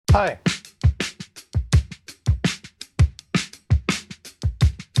Hi.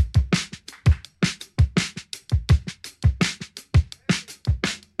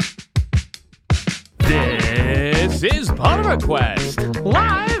 This is Pull Request,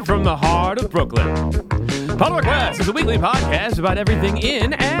 live from the heart of Brooklyn. Pull Request is a weekly podcast about everything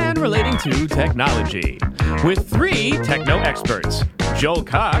in and relating to technology, with three techno experts: Joel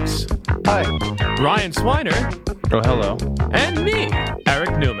Cox, Hi. Ryan Swiner, Oh, hello. and me,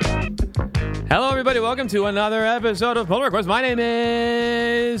 Eric Newman. Hello, everybody. Welcome to another episode of Pull Request. My name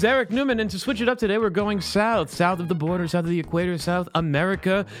is Eric Newman, and to switch it up today, we're going south of the border, south of the equator, South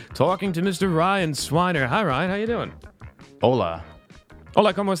America, talking to Mr. Ryan Swiner. Hi, Ryan. How you doing? Hola.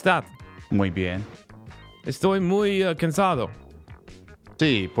 Hola, ¿cómo estás? Muy bien. Estoy muy cansado.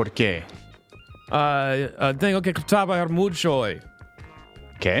 Sí, ¿por qué? Tengo que trabajar mucho hoy.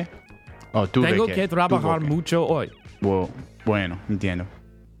 ¿Qué? Oh, tuve Tengo que. que trabajar Tuvo que. mucho hoy. Bueno, entiendo.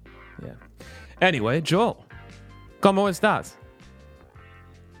 Yeah. Anyway, Joel, ¿cómo estás?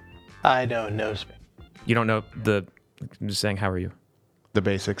 I don't know Spain. You don't know the... I'm just saying, how are you? The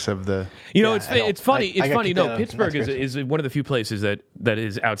basics of the... You know, Yeah, I don't. it's funny. I got kicked No, out of Pittsburgh Mass is one of the few places that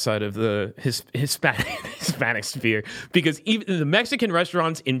is outside of the Hispanic sphere, because even the Mexican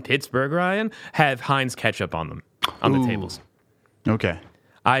restaurants in Pittsburgh, Ryan, have Heinz ketchup on them on the tables. Okay.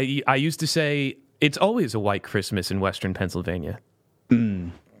 I used to say it's always a white Christmas in Western Pennsylvania,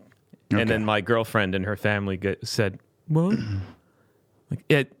 and then my girlfriend and her family said, "What?"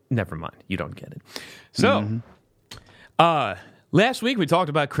 Never mind. You don't get it. So, last week we talked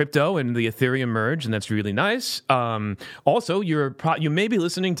about crypto and the Ethereum merge, and that's really nice. Also, you may be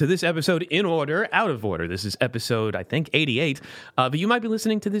listening to this episode in order, out of order. This is episode, I think, 88, but you might be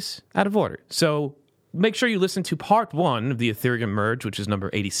listening to this out of order. So make sure you listen to part 1 of the Ethereum merge, which is number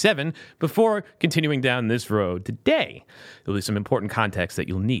 87, before continuing down this road today. There'll be some important context that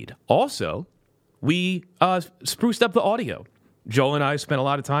you'll need. Also, we spruced up the audio. Joel and I spent a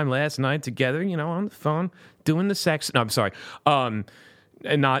lot of time last night together, on the phone, doing the sex. No, I'm sorry. And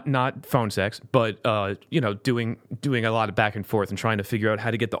not phone sex, but, doing a lot of back and forth and trying to figure out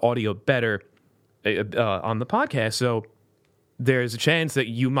how to get the audio better on the podcast. So there's a chance that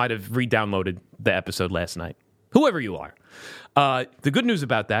you might have re-downloaded the episode last night, whoever you are. The good news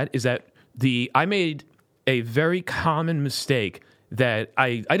about that is that I made a very common mistake that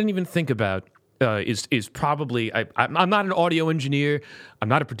I didn't even think about. Is probably I'm not an audio engineer. I'm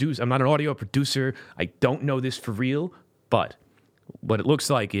not a producer. I'm not an audio producer. I don't know this for real. But what it looks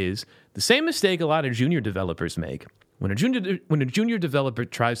like is the same mistake a lot of junior developers make. When a junior developer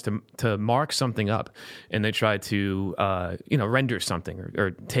tries to mark something up, and they try to render something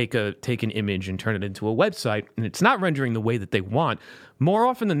or take an image and turn it into a website, and it's not rendering the way that they want, more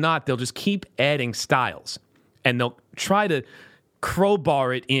often than not they'll just keep adding styles, and they'll try to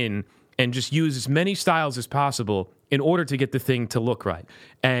crowbar it in and just use as many styles as possible in order to get the thing to look right.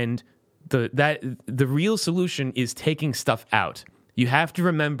 And the real solution is taking stuff out. You have to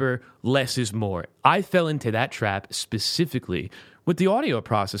remember less is more. I fell into that trap specifically with the audio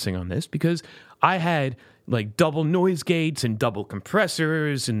processing on this because I had like double noise gates and double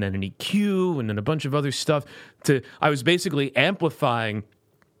compressors and then an EQ and then a bunch of other stuff. I was basically amplifying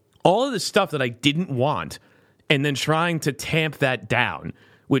all of the stuff that I didn't want and then trying to tamp that down,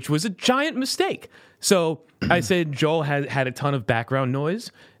 which was a giant mistake. So I said Joel had a ton of background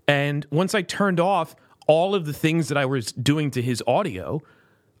noise, and once I turned off all of the things that I was doing to his audio,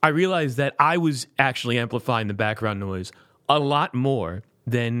 I realized that I was actually amplifying the background noise a lot more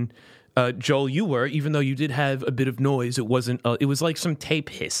than Joel, you were, even though you did have a bit of noise. It wasn't. It was like some tape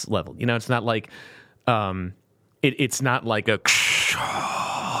hiss level. It's not like it's not like a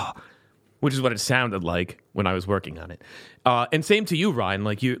which is what it sounded like when I was working on it. And same to you, Ryan.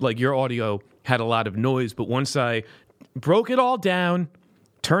 Like your audio had a lot of noise, but once I broke it all down,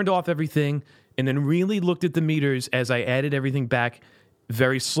 turned off everything, and then really looked at the meters as I added everything back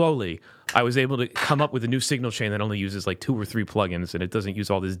very slowly, I was able to come up with a new signal chain that only uses like 2 or 3 plugins, and it doesn't use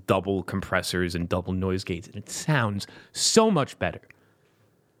all these double compressors and double noise gates, and it sounds so much better.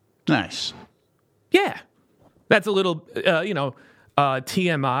 Nice. Yeah. That's a little,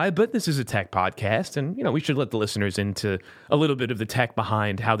 TMI, but this is a tech podcast, and, we should let the listeners into a little bit of the tech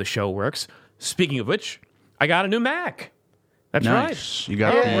behind how the show works. Speaking of which, I got a new Mac. That's Nice. right. You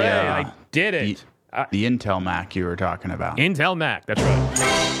got I did it. the Intel Mac you were talking about. Intel Mac, that's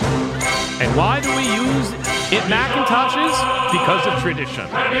right. And why do we use Macintoshes? Because of tradition.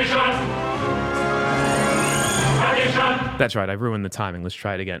 That's right, I ruined the timing. Let's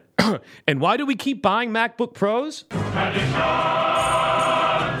try it again. And why do we keep buying MacBook Pros?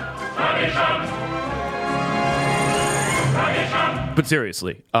 But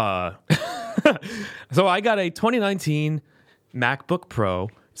seriously, so I got a 2019 MacBook Pro.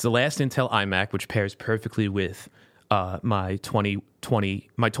 It's the last Intel iMac, which pairs perfectly with my 2020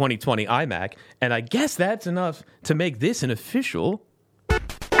 iMac, and I guess that's enough to make this an official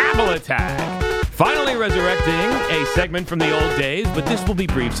Apple Attack. Finally resurrecting a segment from the old days, but this will be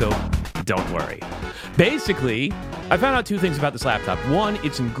brief, so don't worry. Basically, I found out two things about this laptop. One,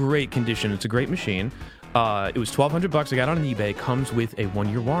 it's in great condition. It's a great machine. It was $1,200. I got it on eBay. Comes with a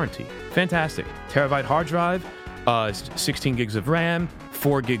 1-year warranty. Fantastic. Terabyte hard drive, 16 gigs of RAM,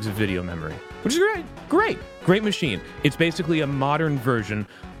 4 gigs of video memory, which is great machine. It's basically a modern version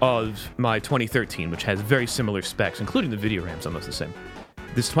of my 2013, which has very similar specs, including the video RAM's almost the same.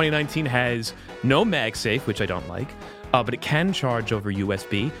 This 2019 has no MagSafe, which I don't like, but it can charge over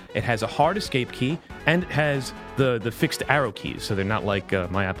USB. It has a hard escape key, and it has the fixed arrow keys, so they're not like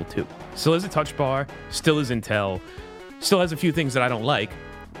my Apple II. Still has a touch bar, still is Intel, still has a few things that I don't like,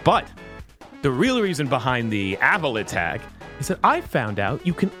 but the real reason behind the Apple Attack is that I found out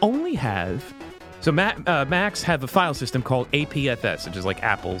you can only have... So Macs have a file system called APFS, which is like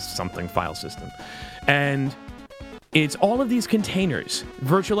Apple's something file system. And it's all of these containers,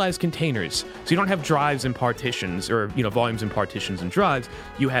 virtualized containers. So you don't have drives and partitions, or volumes and partitions and drives.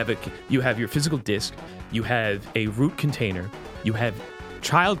 You have your physical disk. You have a root container. You have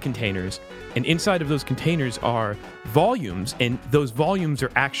child containers, and inside of those containers are volumes, and those volumes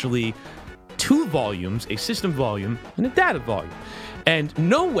are actually 2 volumes, a system volume and a data volume. And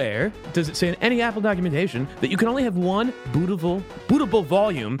nowhere does it say in any Apple documentation that you can only have one bootable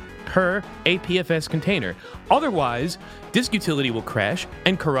volume per APFS container. Otherwise, disk utility will crash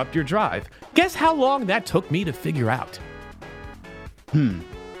and corrupt your drive. Guess how long that took me to figure out?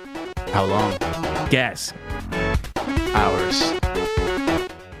 How long? Guess. Hours.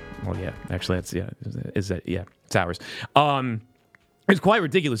 Well, yeah. Actually, it's hours. It's quite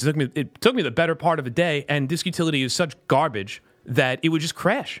ridiculous. It took me the better part of a day, and disk utility is such garbage that it would just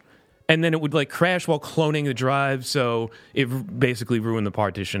crash. And then it would crash while cloning the drive, so it basically ruined the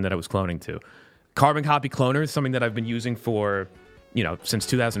partition that I was cloning to. Carbon Copy Cloner is something that I've been using for, since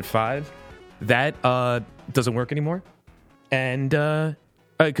 2005. That doesn't work anymore. And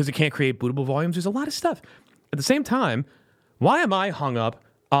because it can't create bootable volumes, there's a lot of stuff. At the same time, why am I hung up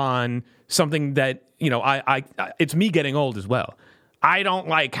on something that, it's me getting old as well. I don't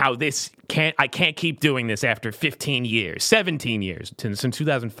like how I can't keep doing this after 15 years, 17 years, since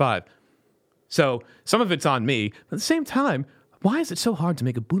 2005. So some of it's on me. But at the same time, why is it so hard to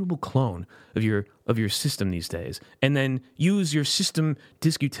make a bootable clone of your system these days, and then use your system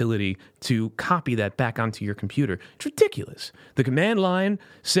disk utility to copy that back onto your computer? It's ridiculous. The command line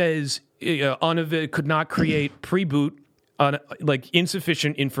says could not create pre-boot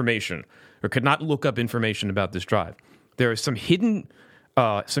insufficient information, or could not look up information about this drive. There are some hidden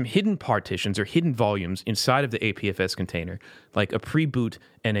partitions or hidden volumes inside of the APFS container, like a pre-boot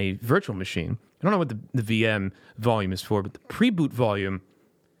and a virtual machine. I don't know what the VM volume is for, but the pre-boot volume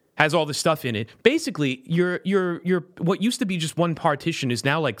has all the stuff in it. Basically, your what used to be just one partition is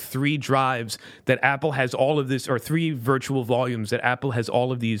now like 3 drives that Apple has all of this, or 3 virtual volumes that Apple has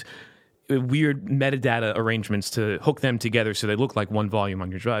all of these weird metadata arrangements to hook them together so they look like one volume on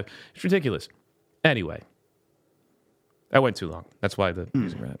your drive. It's ridiculous. Anyway. I went too long. That's why the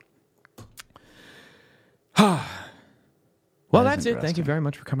music ran out. Well, that's it. Thank you very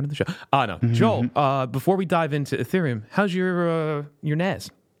much for coming to the show. No. Joel, before we dive into Ethereum, how's your NAS?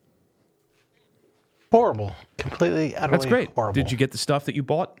 Horrible. Completely, utterly That's great. horrible. Did you get the stuff that you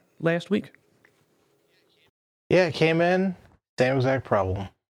bought last week? Yeah, it came in. Same exact problem.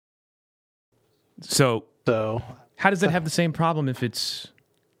 So how does it have the same problem if it's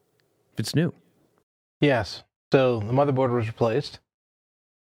new? Yes. So the motherboard was replaced.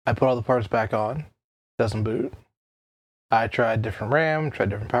 I put all the parts back on. Doesn't boot. I tried different RAM, tried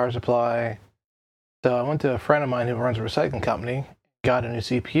different power supply. So I went to a friend of mine who runs a recycling company, got a new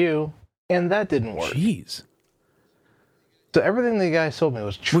CPU, and that didn't work. Jeez. So everything the guy sold me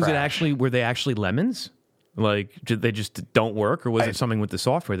was trash. Were they actually lemons? Did they just don't work, or was it something with the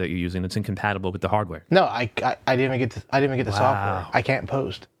software that you're using that's incompatible with the hardware? No, I didn't even get the software. I can't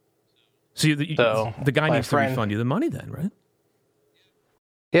post. So the guy needs to refund you the money then, right?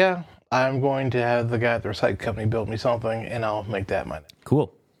 Yeah, I'm going to have the guy at the recycling company build me something, and I'll make that money.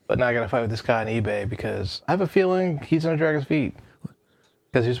 Cool. But now I got to fight with this guy on eBay because I have a feeling he's going to drag his feet.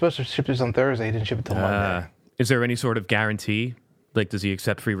 Because he was supposed to ship this on Thursday, he didn't ship it till Monday. Is there any sort of guarantee? Does he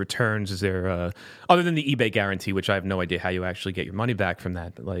accept free returns? Is there, other than the eBay guarantee, which I have no idea how you actually get your money back from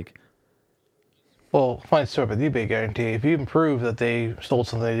that, but Well, fine story about the eBay guarantee. If you can prove that they sold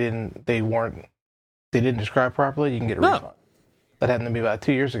something they didn't describe properly, you can get a refund. That happened to me about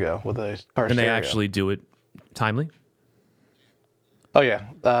 2 years ago with a car And they stereo. actually do it timely? Oh, yeah.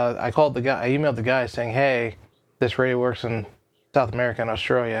 I called the guy. I emailed the guy saying, hey, this radio works in South America and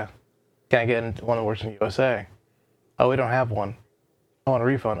Australia. Can I get one that works in the USA? Oh, we don't have one. I want a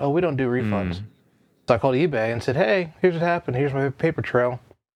refund. Oh, we don't do refunds. So I called eBay and said, hey, here's what happened. Here's my paper trail.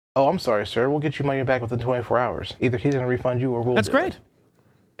 Oh, I'm sorry, sir. We'll get you money back within 24 hours. Either he's going to refund you or we'll That's do great. it.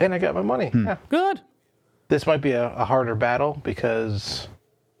 And I got my money. Yeah. Good. This might be a harder battle because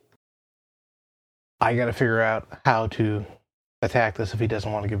I got to figure out how to attack this if he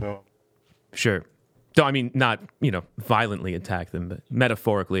doesn't want to give me money. Sure. So, I mean, not, violently attack them, but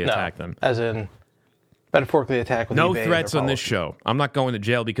metaphorically attack them. As in, metaphorically attack with No eBay threats or on this show. I'm not going to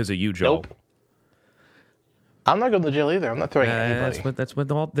jail because of you, Joel. Nope. I'm not going to jail either. I'm not throwing anybody.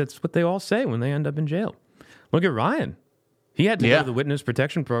 That's what they all say when they end up in jail. Look at Ryan. He had to go to the witness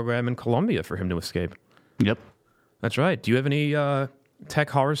protection program in Colombia for him to escape. Yep. That's right. Do you have any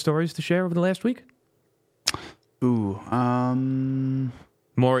tech horror stories to share over the last week? Ooh.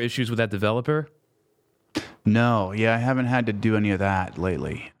 More issues with that developer? No. Yeah, I haven't had to do any of that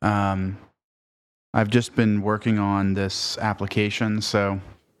lately. I've just been working on this application, so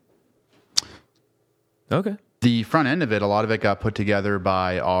Okay. the front end of it, a lot of it got put together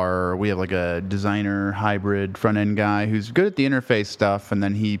by we have like a designer hybrid front end guy who's good at the interface stuff. And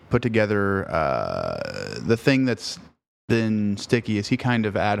then he put together the thing that's been sticky is he kind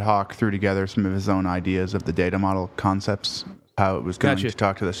of ad hoc threw together some of his own ideas of the data model concepts, how it was going to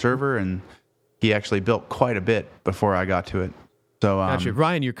talk to the server. And he actually built quite a bit before I got to it. So, Gotcha.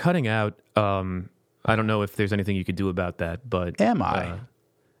 Ryan, you're cutting out. I don't know if there's anything you could do about that, but am I?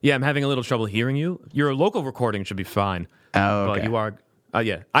 Yeah, I'm having a little trouble hearing you. Your local recording should be fine. Oh, okay. But you are,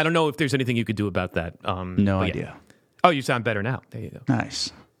 yeah. I don't know if there's anything you could do about that. No idea. Oh, you sound better now. There you go.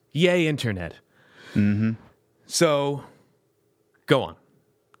 Nice. Yay, internet. Mm-hmm. So, go on.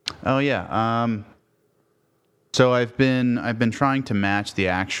 Oh yeah. So I've been trying to match the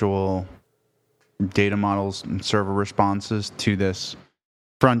actual data models and server responses to this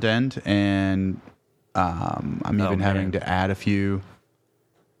front end, and I'm even having to add a few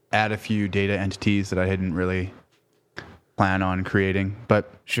data entities that I hadn't really plan on creating.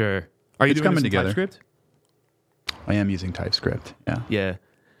 But sure, are you it's doing coming this in together? TypeScript? I am using TypeScript. Yeah. Yeah.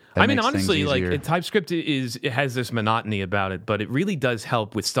 That I mean, makes things honestly, like easier. TypeScript it has this monotony about it, but it really does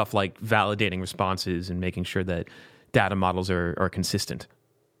help with stuff like validating responses and making sure that data models are consistent.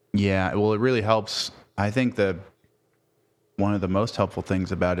 Yeah, well, it really helps. I think one of the most helpful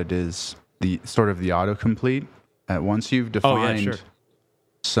things about it is the autocomplete. Once you've defined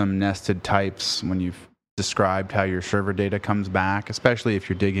some nested types, when you've described how your server data comes back, especially if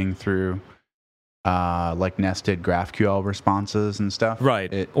you're digging through like nested GraphQL responses and stuff.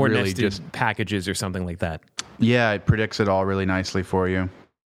 Right, it or really nested packages or something like that. Yeah, it predicts it all really nicely for you.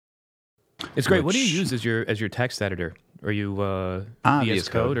 It's great. What do you use as your text editor? Are you VS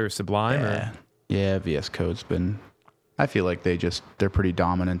Code or Sublime? Yeah. Yeah, VS Code's been... I feel like they're pretty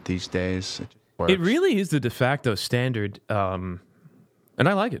dominant these days. It really is the de facto standard, and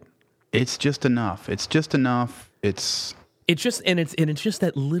I like it. It's just enough. It's just that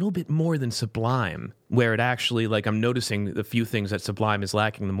little bit more than Sublime, where it actually, like, I'm noticing the few things that Sublime is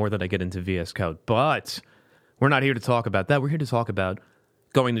lacking the more that I get into VS Code. But we're not here to talk about that. We're here to talk about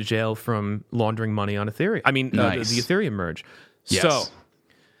going to jail from laundering money on Ethereum. I mean, nice. the Ethereum merge. Yes. So,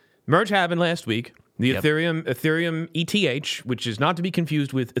 merge happened last week. The Ethereum ETH, which is not to be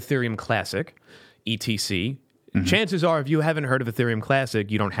confused with Ethereum Classic, ETC. Mm-hmm. Chances are, if you haven't heard of Ethereum Classic,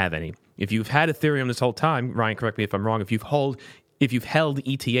 you don't have any. If you've had Ethereum this whole time, Ryan, correct me if I'm wrong, if you've held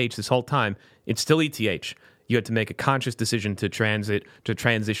ETH this whole time, it's still ETH. You had to make a conscious decision to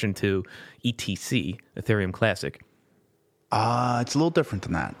transition to ETC, Ethereum Classic. It's a little different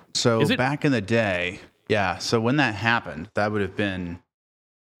than that. So back in the day, so when that happened, that would have been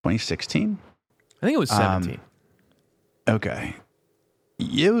 2016? I think it was 17. Okay.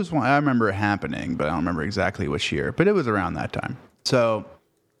 It was I remember it happening, but I don't remember exactly which year, but it was around that time. So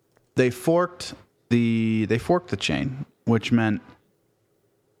they forked the chain, which meant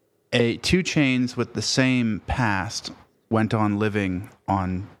two chains with the same past went on living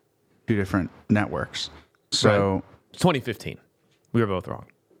on two different networks. So right. 2015. We were both wrong.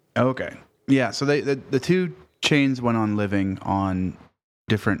 Okay. Yeah, so the two chains went on living on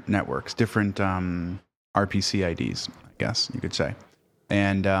different networks, different RPC IDs, I guess you could say.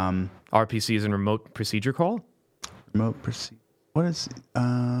 And RPC is in remote procedure call? Remote procedure. What is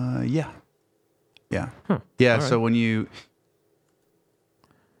yeah. Huh. Yeah, right. So when you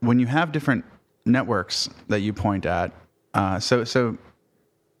have different networks that you point at, so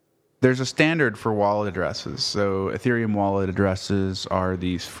there's a standard for wallet addresses. So Ethereum wallet addresses are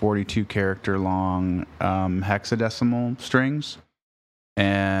these 42 character long hexadecimal strings,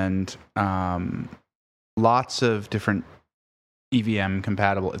 and lots of different EVM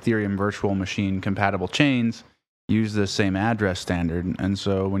compatible, Ethereum virtual machine compatible chains use the same address standard. And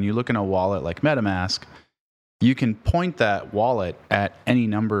so when you look in a wallet like MetaMask, you can point that wallet at any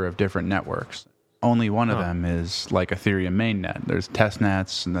number of different networks. Only one of them is like Ethereum mainnet. There's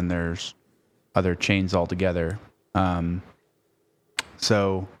testnets, and then there's other chains altogether.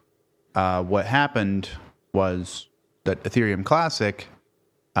 So what happened was that Ethereum Classic,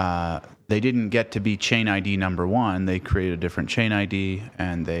 they didn't get to be chain ID number one. They created a different chain ID,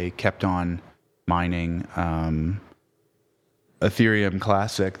 and they kept on mining Ethereum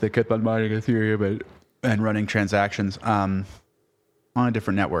Classic. They kept on mining Ethereum and running transactions on a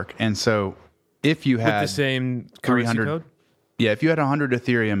different network. And so if you had with the same currency code? Yeah, if you had 100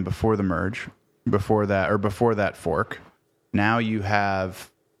 Ethereum before the merge, before that fork, now you have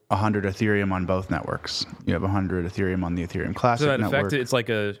 100 Ethereum on both networks. You have 100 Ethereum on the Ethereum Classic network. So that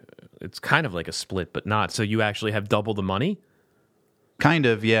network. it's kind of like a split, but not. So you actually have double the money? Kind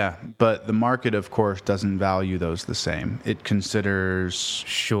of, yeah. But the market, of course, doesn't value those the same. It considers,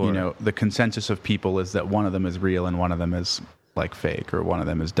 the consensus of people is that one of them is real and one of them is like fake, or one of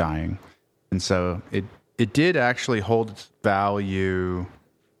them is dying. And so it did actually hold its value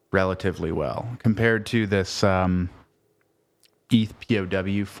relatively well compared to this ETH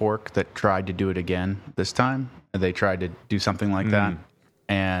POW fork that tried to do it again this time. They tried to do something like that,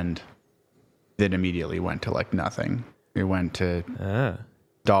 and it immediately went to like nothing. It went to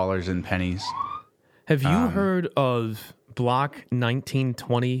dollars and pennies. Have you heard of block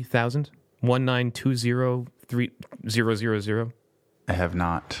 1920,000? 192030000? I have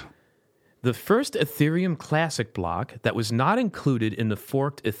not. The first Ethereum Classic block that was not included in the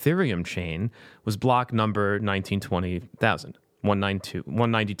forked Ethereum chain was block number 1920,000,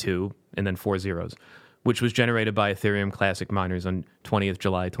 192, and then 4 zeros, which was generated by Ethereum Classic miners on 20th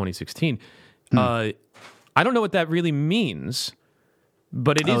July 2016. I don't know what that really means,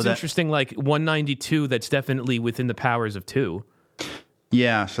 but it is interesting, like 192, that's definitely within the powers of 2.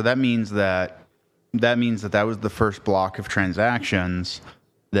 Yeah, so that means that was the first block of transactions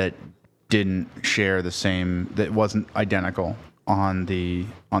that didn't share the same, that wasn't identical on the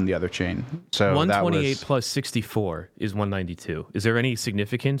other chain. So 128 plus 64 is 192. Is there any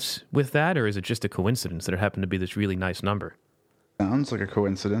significance with that, or is it just a coincidence that it happened to be this really nice number? Sounds like a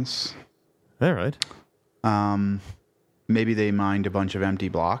coincidence. All right. Maybe they mined a bunch of empty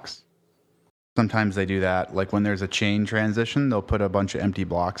blocks. Sometimes they do that. Like when there's a chain transition, they'll put a bunch of empty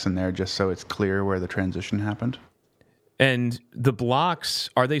blocks in there just so it's clear where the transition happened. And the blocks,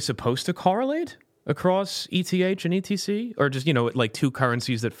 are they supposed to correlate across ETH and ETC? Or just, like two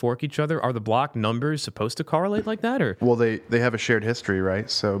currencies that fork each other? Are the block numbers supposed to correlate like that? Or well, they have a shared history, right?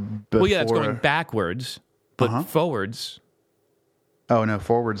 So it's going backwards, but forwards. Oh, no,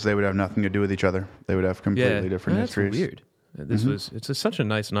 forwards, they would have nothing to do with each other. They would have completely different histories. That's weird. It's such a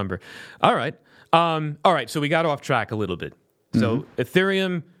nice number. All right. So we got off track a little bit. So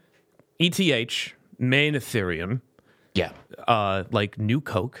Ethereum, ETH, main Ethereum. Yeah. Like New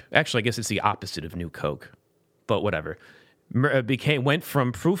Coke. Actually, I guess it's the opposite of New Coke, but whatever. Went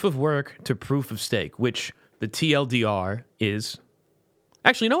from proof of work to proof of stake, which the TLDR is.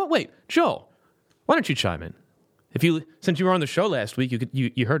 Actually, you know what? Wait, Joel, why don't you chime in? Since you were on the show last week,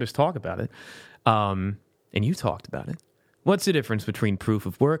 you heard us talk about it, and you talked about it. What's the difference between proof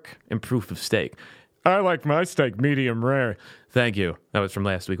of work and proof of stake? I like my steak medium rare. Thank you. That was from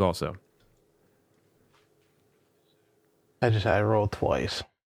last week also. I rolled twice.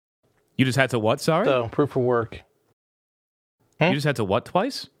 You just had to what, sorry? So, proof of work. You just had to what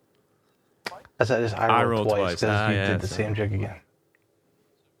twice? I rolled twice because you did the same trick again.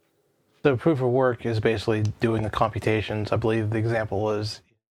 So proof of work is basically doing the computations. I believe the example was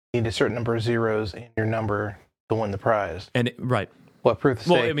you need a certain number of zeros in your number to win the prize. Right. What proof of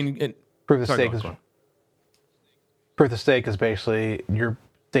stake? Proof of stake is basically you're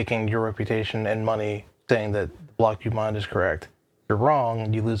staking your reputation and money, saying that the block you mined is correct. If you're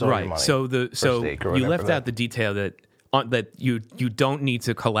wrong, you lose all your money. So you left out the detail that you don't need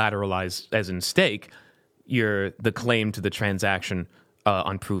to collateralize, as in stake, the claim to the transaction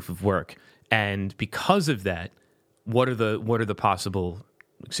on proof of work. And because of that, what are the possible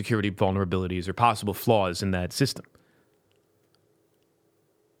security vulnerabilities or possible flaws in that system?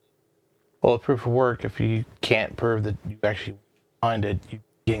 Well, proof of work, if you can't prove that you actually mined it, you're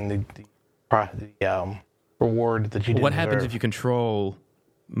getting the reward that you didn't What happens deserve. if you control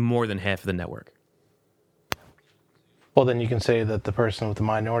more than half of the network? Well, then you can say that the person with the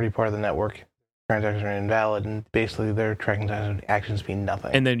minority part of the network transactions are invalid, and basically their transactions mean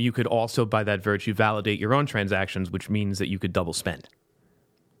nothing. And then you could also, by that virtue, validate your own transactions, which means that you could double spend.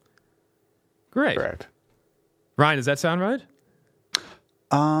 Great. Correct. Ryan, does that sound right?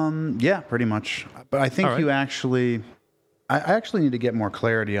 Yeah, pretty much. But I think right. I actually need to get more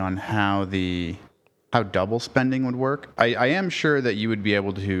clarity on how double spending would work. I am sure that you would be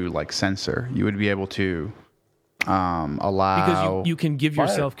able to like censor. You would be able to allow, because you can give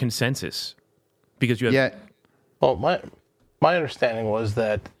yourself consensus because you have Well, my understanding was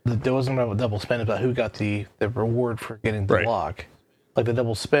that there wasn't a double spend about who got the reward for getting the block. Like the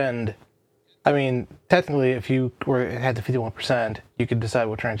double spend. I mean, technically, if you had the 51%, you could decide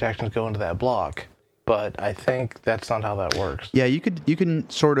what transactions go into that block. But I think that's not how that works. Yeah, you can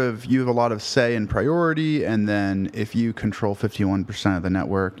sort of, you have a lot of say and priority, and then if you control 51% of the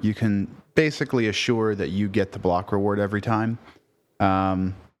network, you can basically assure that you get the block reward every time.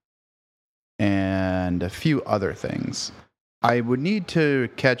 And a few other things. I would need to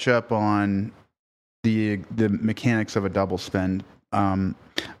catch up on the mechanics of a double spend,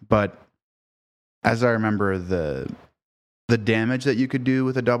 but as I remember, the damage that you could do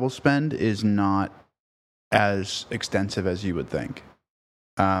with a double spend is not as extensive as you would think.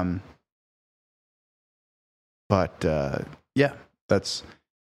 Yeah, that's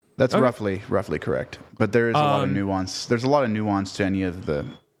okay. roughly correct. But there is a lot of nuance. There's a lot of nuance to any of the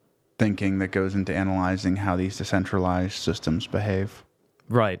thinking that goes into analyzing how these decentralized systems behave.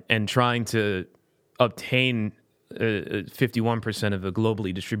 Right, and trying to obtain 51% of a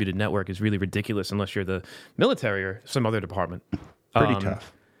globally distributed network is really ridiculous unless you're the military or some other department. Pretty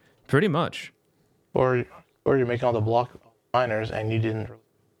tough. Pretty much. Or you're making all the block miners and you didn't know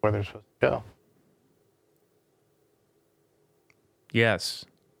where they're supposed to go. Yes.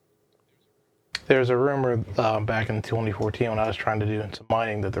 There's a rumor back in 2014 when I was trying to do some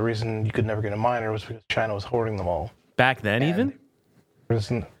mining that the reason you could never get a miner was because China was hoarding them all. Back then, even?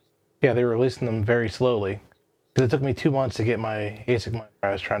 Yeah, they were releasing them very slowly. Because it took me 2 months to get my ASIC miner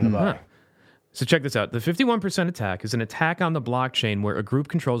I was trying to buy. So check this out. The 51% attack is an attack on the blockchain where a group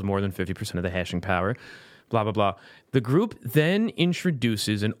controls more than 50% of the hashing power. Blah, blah, blah. The group then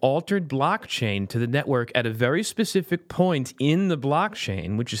introduces an altered blockchain to the network at a very specific point in the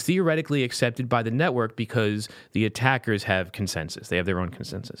blockchain, which is theoretically accepted by the network because the attackers have consensus. They have their own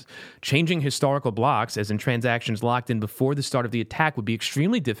consensus. Changing historical blocks, as in transactions locked in before the start of the attack, would be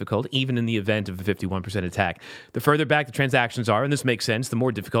extremely difficult, even in the event of a 51% attack. The further back the transactions are, and this makes sense, the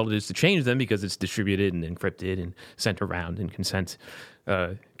more difficult it is to change them because it's distributed and encrypted and sent around and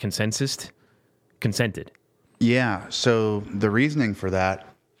consented. Yeah, so the reasoning for that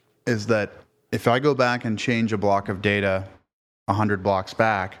is that if I go back and change a block of data 100 blocks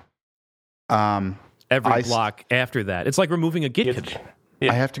back, every block after that, it's like removing a Git.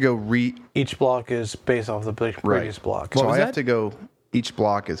 I have to go Each block is based off the previous block. So I have to go. Each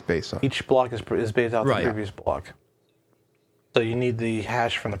block is based off. Each block is based off the previous block. So you need the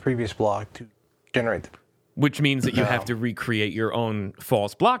hash from the previous block to generate which means that you have to recreate your own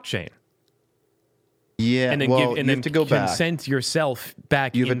false blockchain. Yeah, and then consent yourself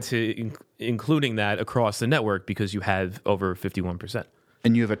back into including that across the network because you have over 51%.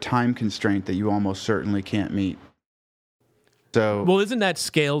 And you have a time constraint that you almost certainly can't meet. So, well, isn't that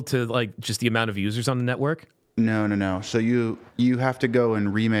scaled to like just the amount of users on the network? No. So you have to go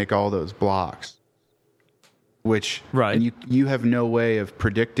and remake all those blocks, which and you have no way of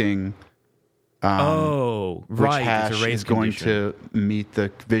predicting. Which hash is going to meet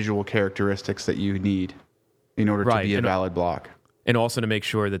the visual characteristics that you need in order to be a valid block. And also to make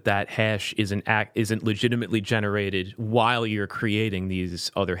sure that hash isn't legitimately generated while you're creating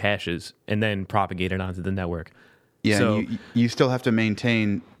these other hashes and then propagated onto the network. Yeah, so, you still have to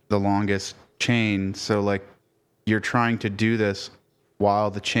maintain the longest chain. So, like, you're trying to do this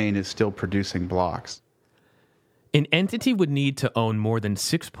while the chain is still producing blocks. An entity would need to own more than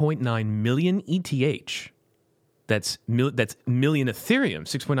 6.9 million ETH. That's million Ethereum,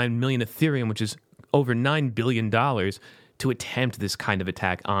 6.9 million Ethereum, which is over $9 billion to attempt this kind of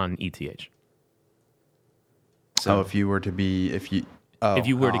attack on ETH. So if you were to get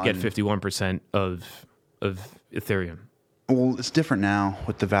 51% of Ethereum. Well, it's different now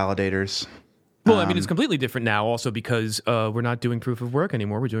with the validators. Well, I mean, it's completely different now also because we're not doing proof of work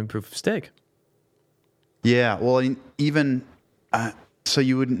anymore. We're doing proof of stake. Yeah, well, even so,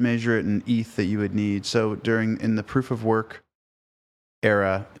 you wouldn't measure it in ETH that you would need. So in the proof of work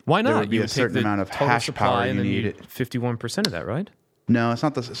era, why not? There would be a certain amount of hash power you need. 51% of that, right? No, it's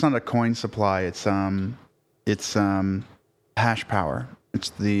not. It's not a coin supply. It's hash power. It's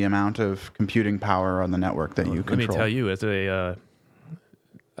the amount of computing power on the network that you control. Let me tell you, as a,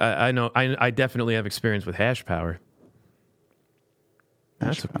 I know, I definitely have experience with hash power.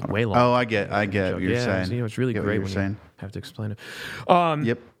 That's way long. Oh, I get what you're saying. It's really great when you have to explain it.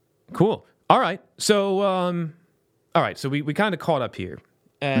 Yep. Cool. All right. So, so we kind of caught up here,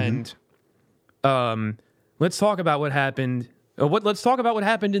 and let's talk about what happened. Let's talk about what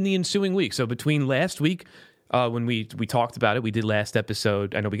happened in the ensuing week. So between last week, when we talked about it, we did last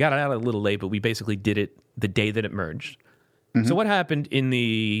episode. I know we got it out a little late, but we basically did it the day that it merged. Mm-hmm. So what happened in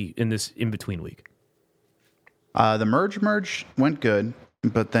this in between week? The merge went good,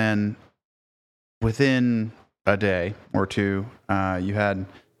 but then within a day or two, you had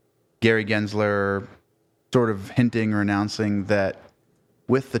Gary Gensler sort of hinting or announcing that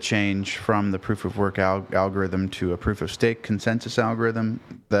with the change from the proof of work algorithm to a proof of stake consensus algorithm,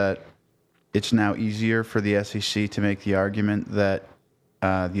 that it's now easier for the SEC to make the argument that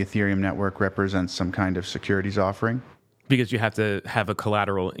the Ethereum network represents some kind of securities offering. Because you have to have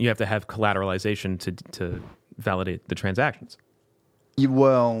collateralization to validate the transactions.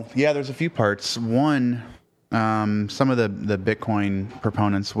 There's a few parts. One, some of the Bitcoin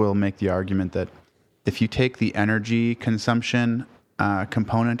proponents will make the argument that if you take the energy consumption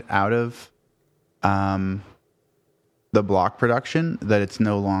component out of the block production, that it's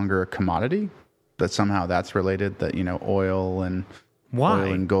no longer a commodity, that somehow that's related, that, oil and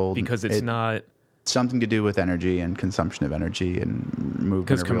oil and gold. Because it's not something to do with energy and consumption of energy and movement.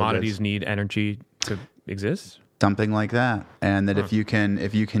 Because commodities need energy to exist? Something like that. And that if you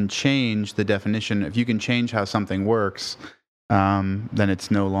can change the definition, if you can change how something works, then it's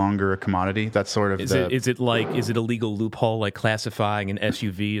no longer a commodity. That's sort of is it a legal loophole like classifying an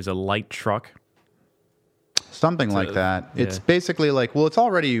SUV as a light truck? Something like that. Yeah. It's basically like, it's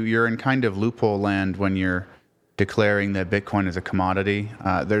already, you're in kind of loophole land when you're declaring that Bitcoin is a commodity.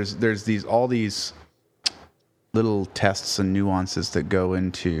 There's all these little tests and nuances that go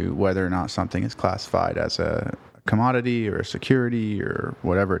into whether or not something is classified as a commodity or a security or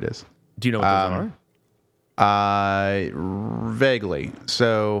whatever it is. Do you know what those are? Vaguely.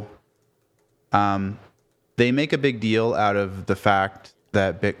 So they make a big deal out of the fact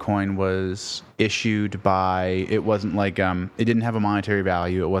that Bitcoin was issued by, it wasn't like, it didn't have a monetary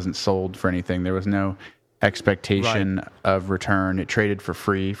value. It wasn't sold for anything. There was no expectation of return. It traded for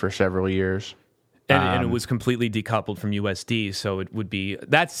free for several years. And it was completely decoupled from USD, so it would be...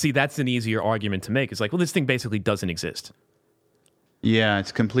 That's an easier argument to make. It's like, this thing basically doesn't exist. Yeah,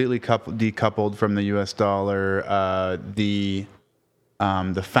 it's completely decoupled from the US dollar. The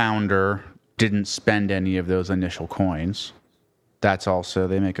founder didn't spend any of those initial coins. That's also...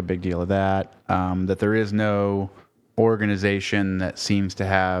 They make a big deal of that. That there is no organization that seems to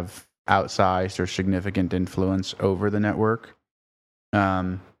have outsized or significant influence over the network.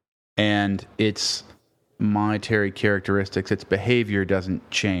 And its monetary characteristics, its behavior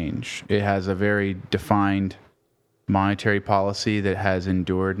doesn't change. It has a very defined monetary policy that has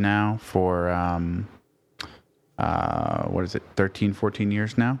endured now for, 13, 14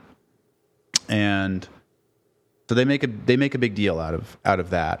 years now? And so they make a big deal out of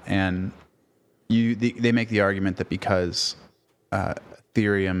that. And they make the argument that because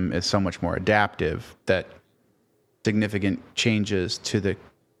Ethereum is so much more adaptive, that significant changes to the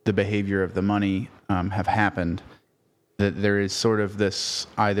behavior of the money have happened, that there is sort of this,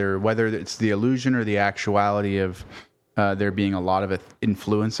 either whether it's the illusion or the actuality of there being a lot of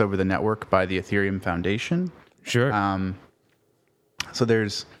influence over the network by the Ethereum Foundation. Sure. So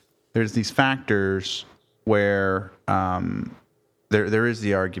there's these factors where there is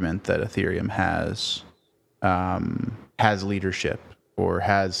the argument that Ethereum has leadership, or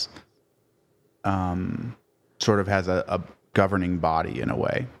has sort of has a governing body in a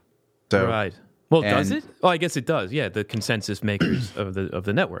way. So, right. Well, does it? Oh, I guess it does. Yeah, the consensus makers of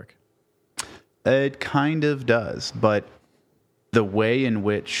the network. It kind of does, but the way in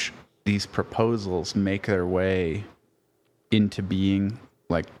which these proposals make their way into being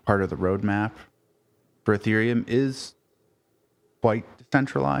like part of the roadmap for Ethereum is quite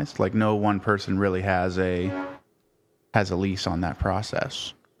decentralized. Like, no one person really has a lease on that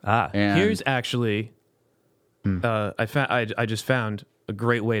process. Here's actually I just found a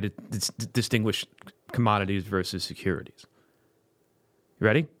great way to distinguish commodities versus securities. You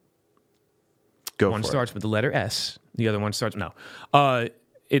ready? One starts with the letter S. The other one starts... No.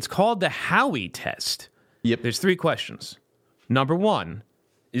 It's called the Howey test. Yep. There's 3 questions. Number 1,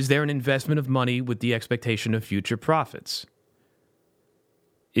 is there an investment of money with the expectation of future profits?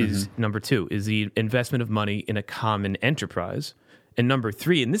 Number 2, is the investment of money in a common enterprise? And number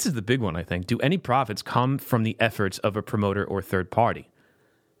 3, and this is the big one, I think, do any profits come from the efforts of a promoter or third party?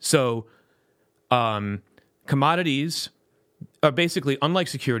 So commodities are basically, unlike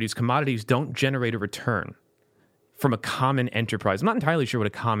securities, commodities don't generate a return from a common enterprise. I'm not entirely sure what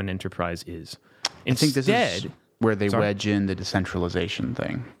a common enterprise is. I think this is where they wedge in the decentralization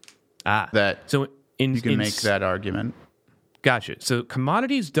thing. You can make that argument. Gotcha. So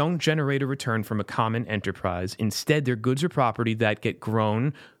commodities don't generate a return from a common enterprise. Instead, they're goods or property that get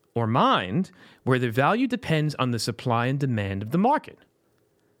grown or mined, where their value depends on the supply and demand of the market.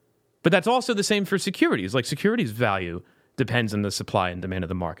 But that's also the same for securities. Like, securities value depends on the supply and demand of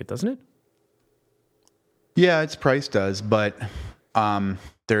the market, doesn't it? Yeah, its price does, but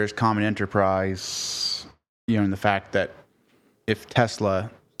there is common enterprise, in the fact that if Tesla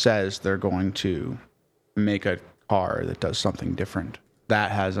says they're going to make a car that does something different,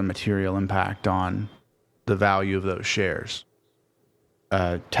 that has a material impact on the value of those shares.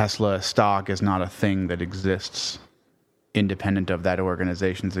 Tesla stock is not a thing that exists independent of that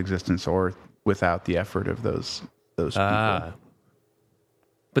organization's existence or without the effort of those people.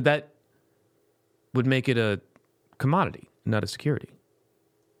 But that would make it a commodity, not a security.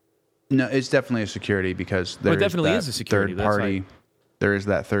 No, it's definitely a security because it definitely is a security. Third party. There is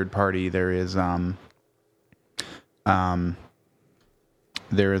that third party. There is a common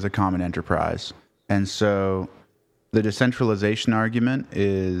enterprise, and so the decentralization argument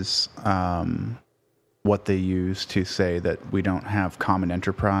is what they use to say that we don't have common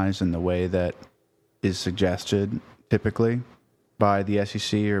enterprise in the way that is suggested typically by the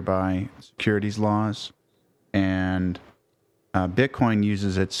SEC or by securities laws. And Bitcoin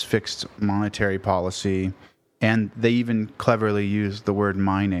uses its fixed monetary policy, and they even cleverly use the word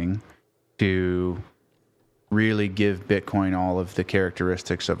mining to really give Bitcoin all of the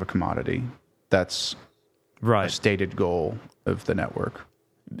characteristics of a commodity. That's a stated goal of the network.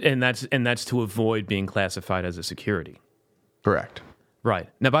 And that's to avoid being classified as a security. Correct. Right.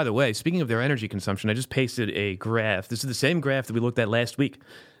 Now, by the way, speaking of their energy consumption, I just pasted a graph. This is the same graph that we looked at last week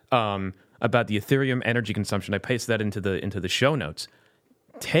about the Ethereum energy consumption. I pasted that into the show notes.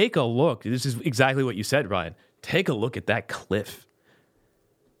 Take a look. This is exactly what you said, Ryan. Take a look at that cliff.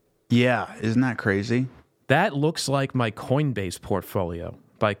 Yeah, isn't that crazy? That looks like my Coinbase portfolio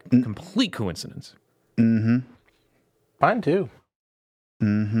by complete coincidence. Mm-hmm. Mine too.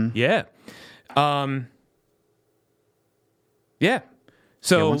 Mm-hmm. Yeah. Yeah.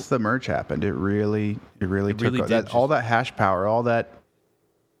 So once the merge happened, it really took that, all that hash power, all that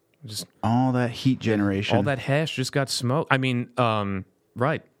heat generation, all that hash just got smoked. I mean,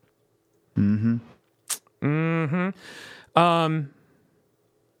 right. Mm-hmm. Mm-hmm.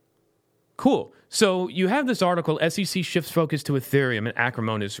 Cool. So you have this article, SEC shifts focus to Ethereum and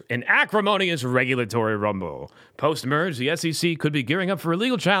acrimonious regulatory rumble. Post-merge, the SEC could be gearing up for a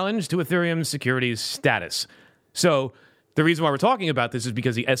legal challenge to Ethereum's securities status. So the reason why we're talking about this is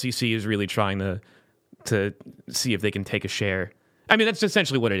because the SEC is really trying to see if they can take a share. I mean, that's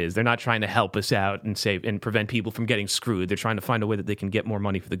essentially what it is. They're not trying to help us out and save and prevent people from getting screwed. They're trying to find a way that they can get more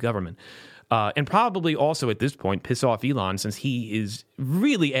money for the government. And probably also at this point piss off Elon, since he is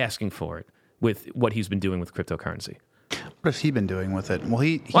really asking for it with what he's been doing with cryptocurrency. What has he been doing with it? Well,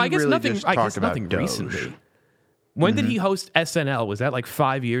 I guess really nothing, just talked about Doge. Recently. When did he host SNL? Was that like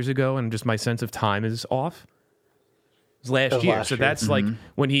 5 years ago? And just my sense of time is off. It was last year. So that's like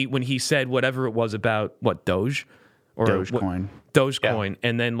when he said whatever it was about Doge or Dogecoin. Dogecoin, yeah.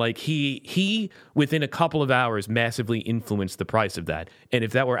 And then like he within a couple of hours massively influenced the price of that. And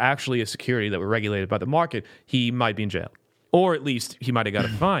if that were actually a security that were regulated by the market, he might be in jail, or at least he might have got a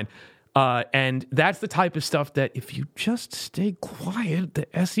fine. And that's the type of stuff that if you just stay quiet, the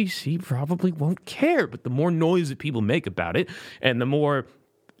SEC probably won't care. But the more noise that people make about it, and the more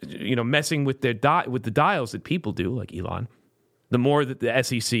messing with with the dials that people do, like Elon, the more that the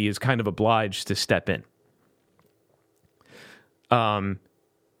SEC is kind of obliged to step in.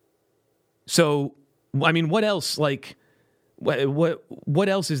 So, I mean, what else? Like, what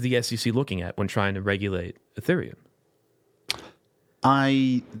else is the SEC looking at when trying to regulate Ethereum?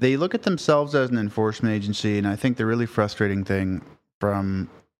 They look at themselves as an enforcement agency, and I think the really frustrating thing from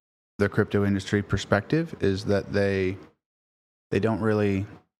the crypto industry perspective is that they don't really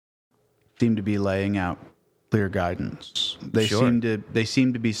seem to be laying out clear guidance. They seem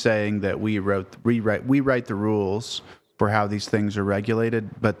to be saying that we write the rules for how these things are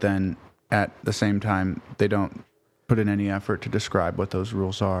regulated, but then at the same time they don't put in any effort to describe what those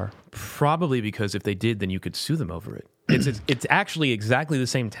rules are. Probably because if they did, then you could sue them over it. It's actually exactly the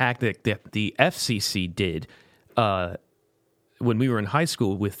same tactic that the FCC did when we were in high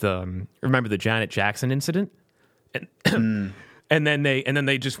school with remember the Janet Jackson incident, and then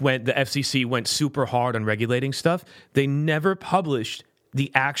they just went. The FCC went super hard on regulating stuff. They never published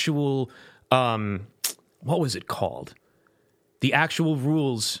the actual what was it called? The actual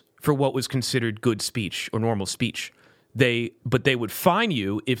rules for what was considered good speech or normal speech. But they would fine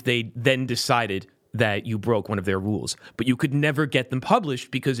you if they then decided that you broke one of their rules. But you could never get them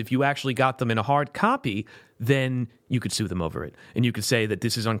published because if you actually got them in a hard copy, then you could sue them over it. And you could say that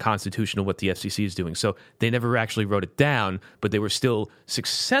this is unconstitutional what the FCC is doing. So they never actually wrote it down, but they were still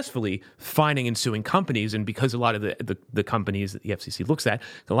successfully fining and suing companies. And because a lot of the companies that the FCC looks at,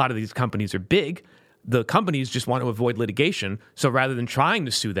 a lot of these companies are big, the companies just want to avoid litigation. So rather than trying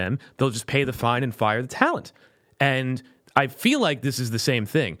to sue them, they'll just pay the fine and fire the talent. And I feel like this is the same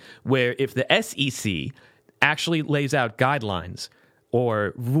thing, where if the SEC actually lays out guidelines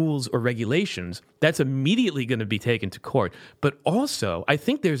or rules or regulations, that's immediately going to be taken to court. But also, I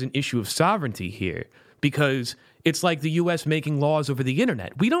think there's an issue of sovereignty here, because it's like the U.S. making laws over the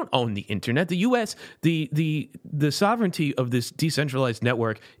internet. We don't own the internet. The U.S., the sovereignty of this decentralized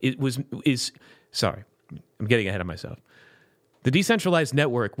network sorry, I'm getting ahead of myself. The decentralized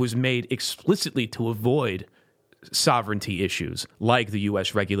network was made explicitly to avoid sovereignty issues like the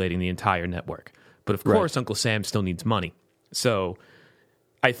U.S. regulating the entire network. But of course, Uncle Sam still needs money. So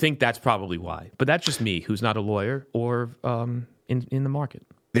I think that's probably why. But that's just me, who's not a lawyer or in the market.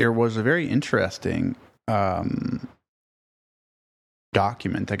 There was a very interesting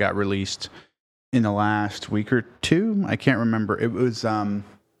document that got released in the last week or two. I can't remember. It was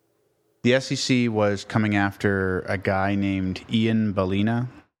the SEC was coming after a guy named Ian Ballina,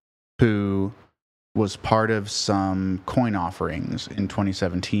 who was part of some coin offerings in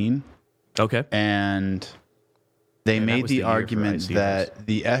 2017. Okay. And they made the argument that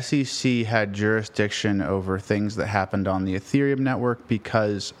the SEC had jurisdiction over things that happened on the Ethereum network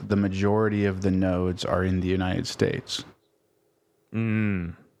because the majority of the nodes are in the United States.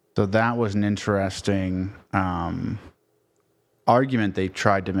 So that was an interesting argument they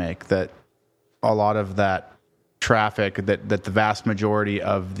tried to make, that a lot of that traffic, that the vast majority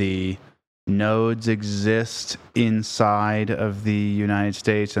of the nodes exist inside of the United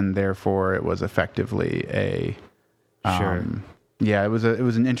States, and therefore it was effectively a it was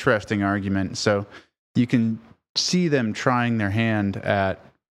an interesting argument. So you can see them trying their hand at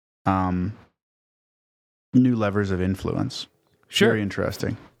new levers of influence. Sure. Very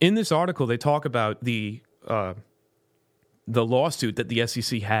interesting. In this article, they talk about the lawsuit that the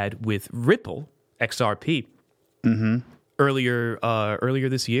SEC had with Ripple XRP earlier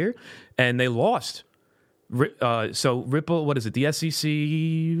this year, and they lost. So Ripple, what is it? The SEC,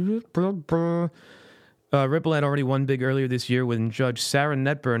 Ripple had already won big earlier this year when Judge Sarah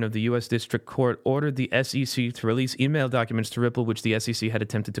Netburn of the U.S. District Court ordered the SEC to release email documents to Ripple, which the SEC had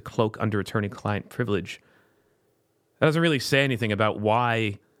attempted to cloak under attorney-client privilege. That doesn't really say anything about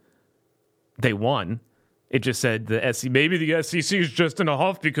why they won. It just said maybe the SEC is just in a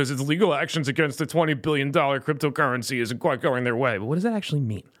huff because its legal actions against the $20 billion cryptocurrency isn't quite going their way. But what does that actually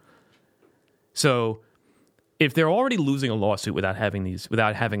mean? So if they're already losing a lawsuit without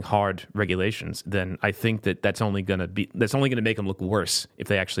having hard regulations, then I think that's only going to make them look worse if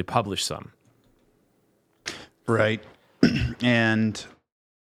they actually publish some. Right. And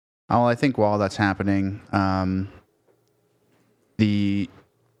I think while that's happening, the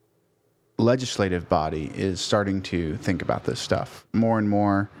legislative body is starting to think about this stuff more and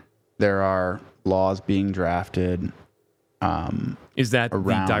more. There are laws being drafted. Is that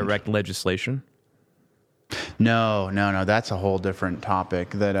the direct legislation? No. That's a whole different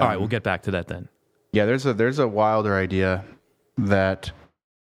topic. All right, we'll get back to that then. Yeah, there's a wilder idea that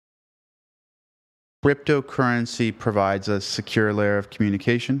cryptocurrency provides a secure layer of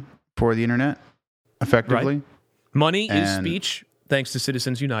communication for the internet, effectively. Right. Money is speech, thanks to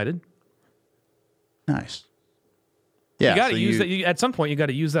Citizens United. Nice. Yeah, you got to use that. At some point, you got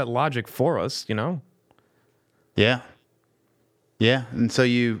to use that logic for us, you know. Yeah. And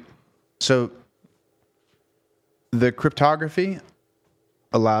so the cryptography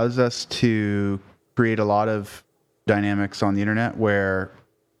allows us to create a lot of dynamics on the internet where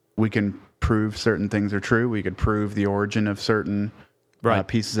we can prove certain things are true. We could prove the origin of certain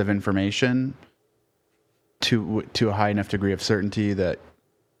pieces of information to a high enough degree of certainty that,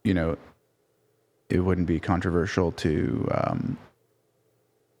 you know, it wouldn't be controversial to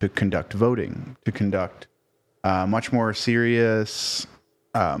conduct voting, to conduct much more serious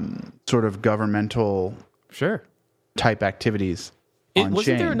sort of governmental type activities.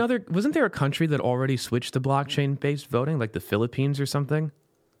 Wasn't there a country that already switched to blockchain-based voting, like the Philippines or something?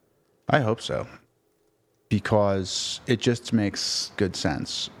 I hope so, because it just makes good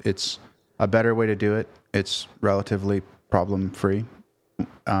sense. It's a better way to do it. It's relatively problem-free.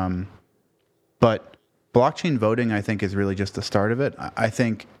 But blockchain voting, I think, is really just the start of it. I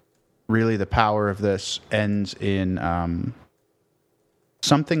think really the power of this ends in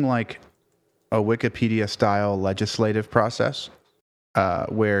something like a Wikipedia-style legislative process,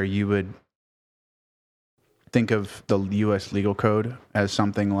 where you would think of the U.S. legal code as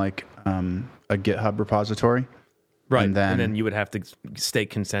something like a GitHub repository. Right, and then you would have to state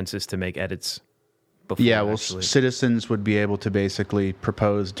consensus to make edits. Yeah, well, citizens would be able to basically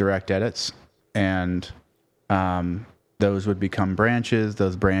propose direct edits, and those would become branches.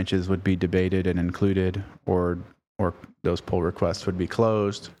 Those branches would be debated and included, or those pull requests would be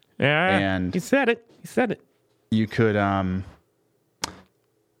closed. Yeah, and he said it. You could,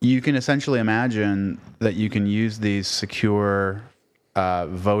 you can essentially imagine that you can use these secure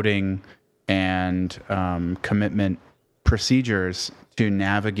voting and commitment procedures to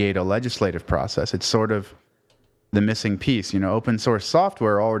navigate a legislative process. It's sort of the missing piece. Open source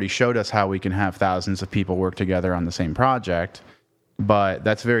software already showed us how we can have thousands of people work together on the same project, but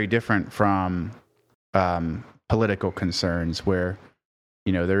that's very different from political concerns where,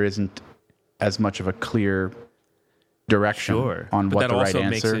 there isn't as much of a clear direction on what the right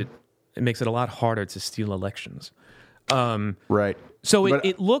answer. It makes it a lot harder to steal elections. Right. So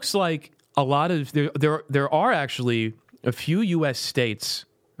it looks like a lot of there are actually a few U.S. states,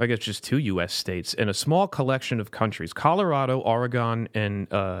 I guess just 2 U.S. states, and a small collection of countries, Colorado, Oregon, and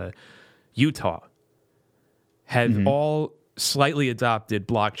Utah, have all slightly adopted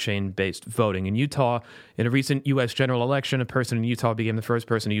blockchain-based voting. In Utah, in a recent U.S. general election, a person in Utah became the first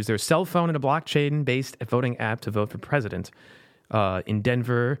person to use their cell phone in a blockchain-based voting app to vote for president. In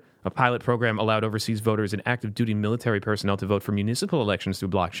Denver, a pilot program allowed overseas voters and active duty military personnel to vote for municipal elections through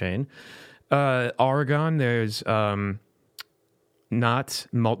blockchain. Oregon, there's not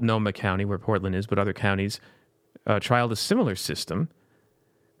Multnomah County, where Portland is, but other counties trialed a similar system.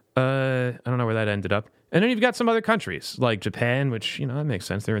 I don't know where that ended up. And then you've got some other countries, like Japan, which, that makes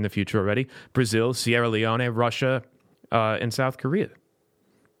sense. They're in the future already. Brazil, Sierra Leone, Russia, and South Korea,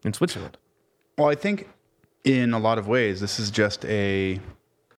 and Switzerland. Well, I think in a lot of ways, this is just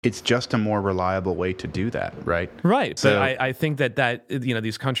it's just a more reliable way to do that, right? Right. So, but I think that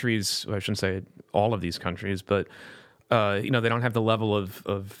these countries, I shouldn't say all of these countries, but, they don't have the level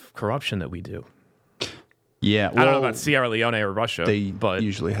of corruption that we do. Yeah. Well, I don't know about Sierra Leone or Russia. They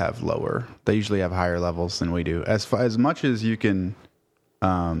usually have higher levels than we do. As much as you can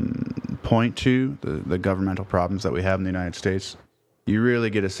point to the governmental problems that we have in the United States, you really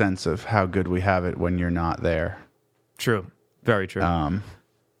get a sense of how good we have it when you're not there. True. Very true.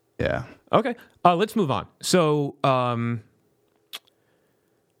 Yeah. Okay. Let's move on. So,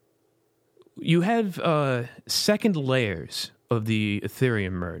 you have second layers of the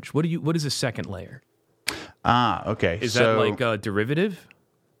Ethereum merge. What is a second layer? Okay. Is that like a derivative?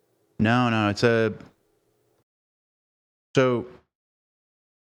 No. It's so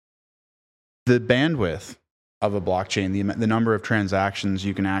the bandwidth of a blockchain, the number of transactions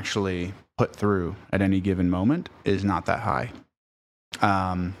you can actually put through at any given moment is not that high.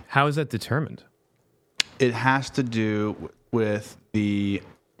 How is that determined? It has to do with the...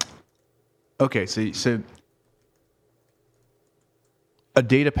 Okay, so a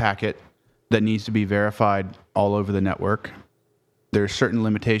data packet that needs to be verified all over the network, there are certain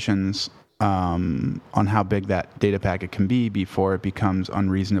limitations on how big that data packet can be before it becomes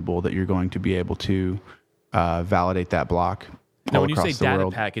unreasonable that you're going to be able to validate that block. Now, when you say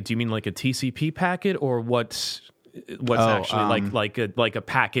data packet, do you mean like a TCP packet, or what's actually like a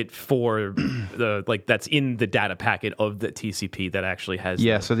packet for the that's in the data packet of the TCP that actually has?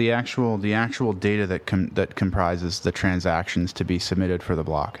 Yeah, so the actual data that comprises the transactions to be submitted for the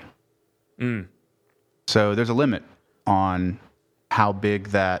block. So there's a limit on how big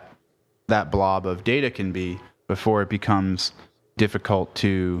that blob of data can be before it becomes difficult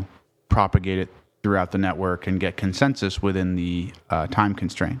to propagate it throughout the network and get consensus within the time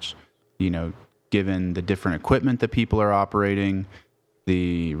constraints. Given the different equipment that people are operating,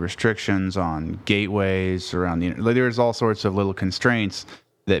 the restrictions on gateways around there's all sorts of little constraints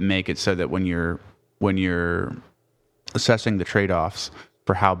that make it so that when you're assessing the trade-offs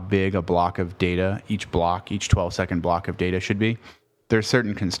for how big a block of data, each 12-second block of data should be, there's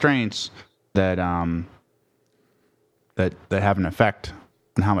certain constraints that have an effect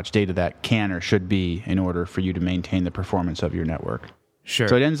on how much data that can or should be in order for you to maintain the performance of your network. Sure.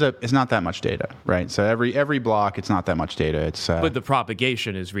 So it ends up, it's not that much data, right? So every block, it's not that much data. It's but the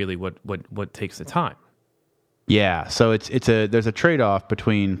propagation is really what takes the time. Yeah. So there's a trade-off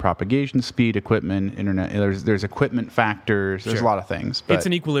between propagation speed, equipment, internet. There's equipment factors. There's a lot of things. But it's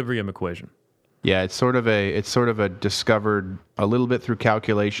an equilibrium equation. Yeah, it's sort of a discovered a little bit through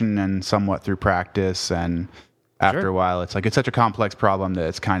calculation and somewhat through practice, and after a while, it's such a complex problem that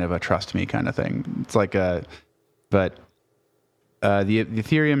it's kind of a trust me kind of thing. It's the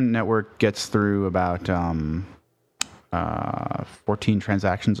Ethereum network gets through about 14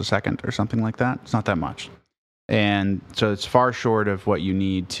 transactions a second or something like that. It's not that much, and so it's far short of what you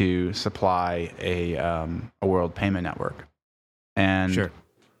need to supply a world payment network. And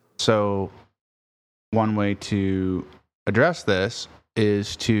so one way to address this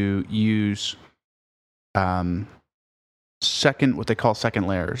is to use what they call second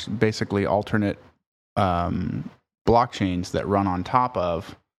layers, basically alternate blockchains that run on top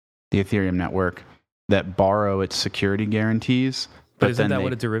of the Ethereum network that borrow its security guarantees. But isn't that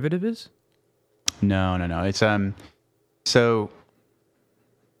what a derivative is? No. It's so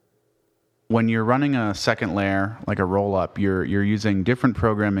when you're running a second layer, like a roll-up, you're using different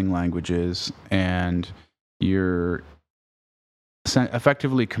programming languages, and you're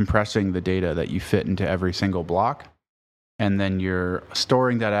effectively compressing the data that you fit into every single block, and then you're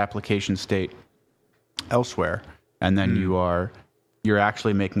storing that application state elsewhere, and then you're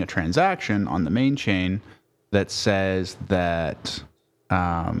actually making a transaction on the main chain that says that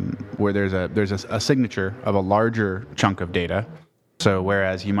where there's a signature of a larger chunk of data. So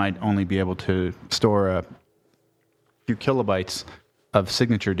whereas you might only be able to store a few kilobytes of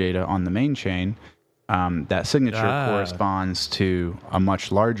signature data on the main chain, that signature corresponds to a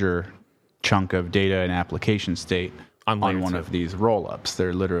much larger chunk of data and application state on one of these roll-ups.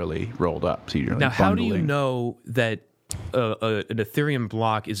 They're literally rolled up. So you're now, how do you know that an Ethereum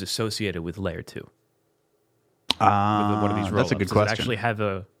block is associated with layer 2? One of these roll-ups? That's a good question. Does it actually have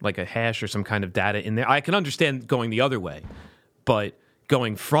a hash or some kind of data in there? I can understand going the other way, but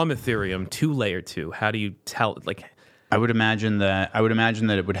going from Ethereum to layer 2, how do you tell? I would imagine that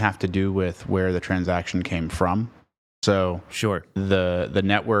it would have to do with where the transaction came from. So the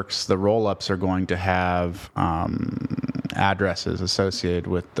networks, the roll-ups are going to have addresses associated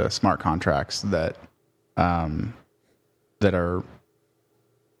with the smart contracts that govern the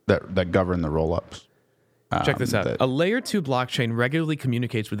roll-ups. Check this out. A layer 2 blockchain regularly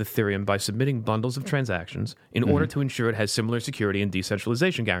communicates with Ethereum by submitting bundles of transactions in order to ensure it has similar security and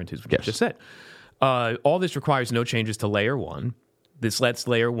decentralization guarantees, which you just said. All this requires no changes to layer 1. This lets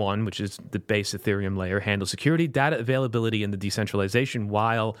layer 1, which is the base Ethereum layer, handle security, data availability, and the decentralization,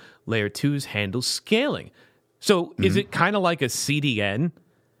 while layer 2's handles scaling. So is it kind of like a CDN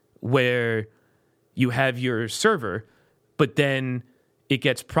where you have your server, but then it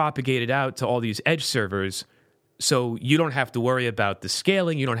gets propagated out to all these edge servers, so you don't have to worry about the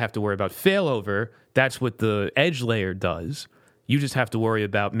scaling, you don't have to worry about failover. That's what the edge layer does. You just have to worry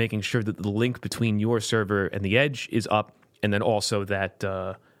about making sure that the link between your server and the edge is up, and then also that...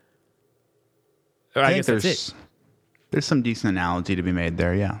 I guess that's it. There's some decent analogy to be made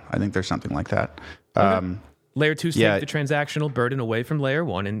there, yeah. I think there's something like that. Layer 2 takes the transactional burden away from layer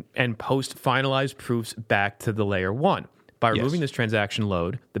 1 and post finalized proofs back to the layer 1. By removing this transaction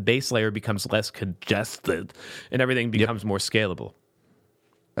load, the base layer becomes less congested and everything becomes more scalable.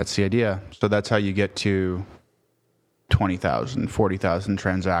 That's the idea. So that's how you get to 20,000, 40,000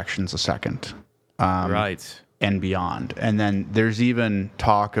 transactions a second. Right. And beyond. And then there's even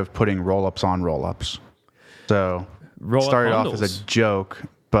talk of putting roll-ups on roll-ups. So it started off as a joke,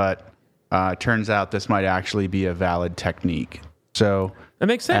 but turns out this might actually be a valid technique. So that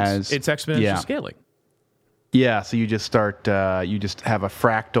makes sense. It's exponential scaling. Yeah, so you just start, you just have a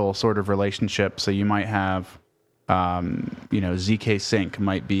fractal sort of relationship. So you might have, ZK Sync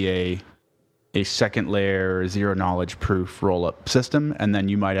might be a second layer zero knowledge proof rollup system, and then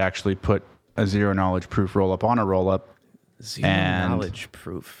you might actually put a zero knowledge proof rollup on a rollup. Knowledge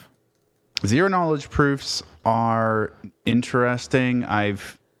proof. Zero knowledge proofs are interesting.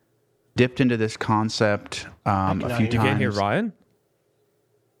 I've dipped into this concept a few times. You can't hear Ryan?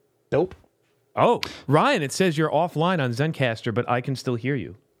 Nope. Oh, Ryan, it says you're offline on Zencastr, but I can still hear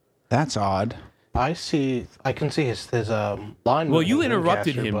you. That's odd. I can see his line. Well, you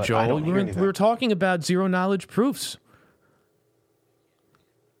interrupted him, Joel. We were talking about zero knowledge proofs.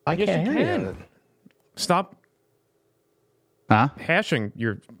 I can't hear you. Stop hashing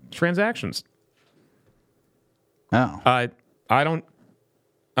your transactions. Oh. I don't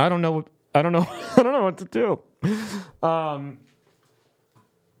know what to do.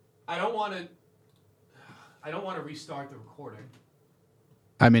 I don't want to restart the recording.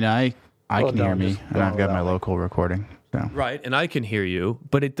 I mean, I can hear me, and I've got my local recording. So. Right, and I can hear you,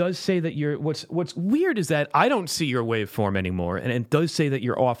 but it does say that you're... What's weird is that I don't see your waveform anymore, and it does say that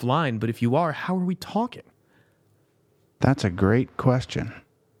you're offline, but if you are, how are we talking? That's a great question.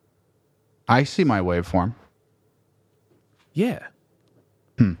 I see my waveform. Yeah.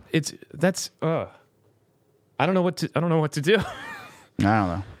 That's I don't know what to do. I don't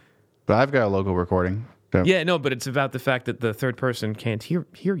know. But I've got a local recording. So. Yeah, no, but it's about the fact that the third person can't hear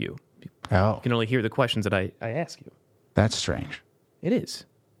you. Oh. You can only hear the questions that I ask you. That's strange. It is.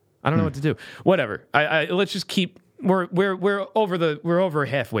 I don't know what to do. Whatever. I let's just keep we're over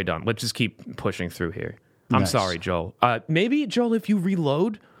halfway done. Let's just keep pushing through here. I'm Nice. sorry, Joel. Maybe, Joel, if you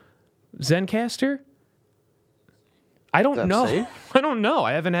reload Zencastr, I don't know. safe? I don't know.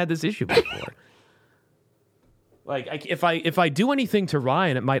 I haven't had this issue before. Like, if I do anything to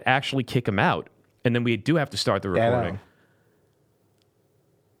Ryan, it might actually kick him out, and then we do have to start the recording.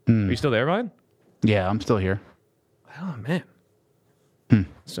 Are you still there, Ryan? Yeah, I'm still here. Oh man,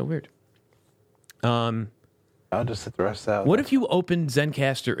 so weird. I'll just sit the rest out. What if you opened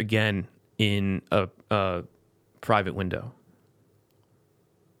Zencastr again in a private window?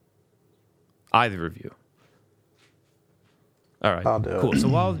 Either of you. All right, I'll do cool. it. So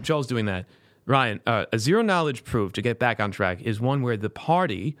while Joel's doing that, Ryan, a zero-knowledge proof, to get back on track, is one where the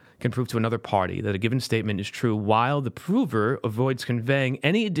party can prove to another party that a given statement is true while the prover avoids conveying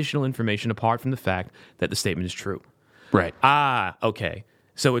any additional information apart from the fact that the statement is true. Right. Ah, okay.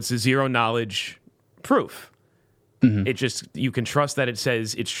 So it's a zero-knowledge proof. Mm-hmm. It just, you can trust that it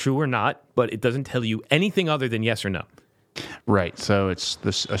says it's true or not, but it doesn't tell you anything other than yes or no. Right. So it's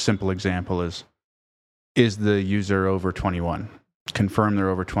this. A simple example is the user over 21? Confirm they're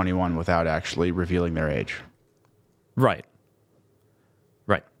over 21 without actually revealing their age. Right.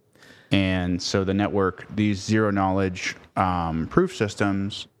 Right. And so the network, these zero-knowledge proof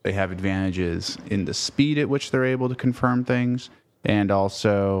systems, they have advantages in the speed at which they're able to confirm things, and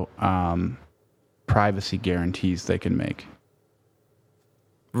also privacy guarantees they can make.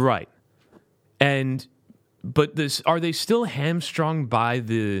 Right. But are they still hamstrung by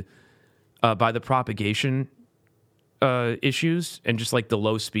the propagation issues and just like the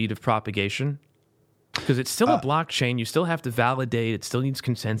low speed of propagation? Because it's still a blockchain. You still have to validate. It still needs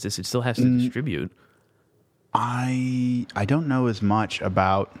consensus. It still has to distribute. I don't know as much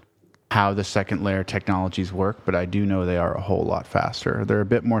about how the second layer technologies work, but I do know they are a whole lot faster. They're a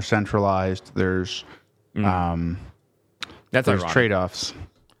bit more centralized. There's That's trade-offs.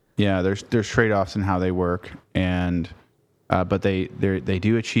 Yeah, there's trade-offs in how they work, and but they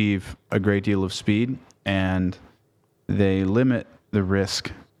do achieve a great deal of speed, and they limit the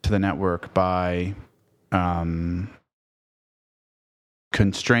risk to the network by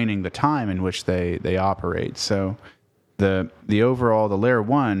constraining the time in which they operate. So the overall, the layer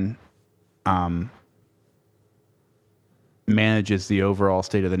one manages the overall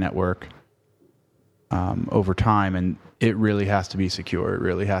state of the network over time, and it really has to be secure. It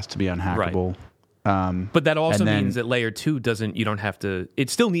really has to be unhackable. Right. But that also means that layer 2 doesn't. You don't have to. It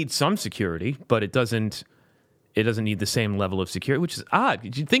still needs some security, but it doesn't. It doesn't need the same level of security, which is odd.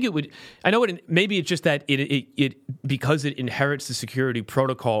 You'd think it would. I know it. Maybe it's just that it because it inherits the security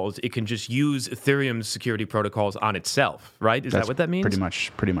protocols, it can just use Ethereum's security protocols on itself, right? Is that what that means?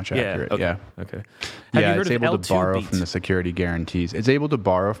 Pretty much accurate. Okay. Yeah. Okay. Have you heard it's of able L2 to borrow beat? from the security guarantees. It's able to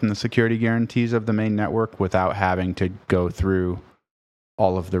borrow from the security guarantees of the main network without having to go through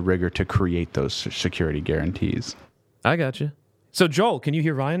all of the rigor to create those security guarantees. I got you. So Joel, can you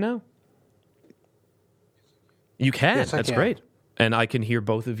hear Ryan now? You can. Yes, I That's can. great. And I can hear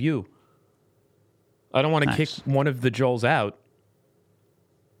both of you. I don't want to kick one of the Joels out.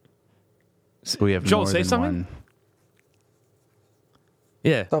 We have Joel, more say than something? one.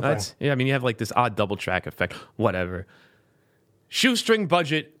 Yeah, Something. I mean, you have like this odd double track effect. Whatever. Shoestring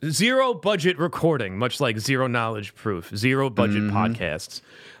budget, zero budget recording, much like zero knowledge proof, zero budget podcasts.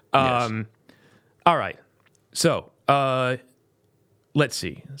 Yes. All right. So let's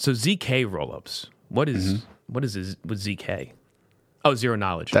see. So ZK rollups. What is this with ZK? Oh, zero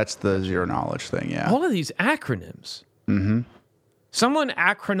knowledge. That's the zero knowledge thing, yeah. All of these acronyms. Mm-hmm. Someone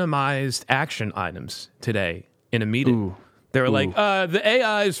acronymized action items today in a meeting. Ooh. They were like, the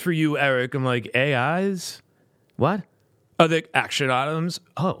AIs for you, Eric. I'm like, AIs? What? Oh, the action items?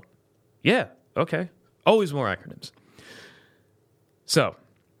 Oh, yeah. Okay. Always more acronyms. So,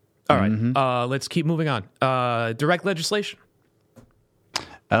 all right. Let's keep moving on. Direct legislation.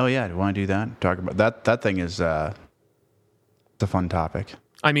 Oh, yeah. Do you want to do that? Talk about that. That thing is it's a fun topic.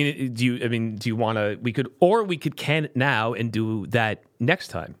 I mean, do you want to? We could can it now and do that next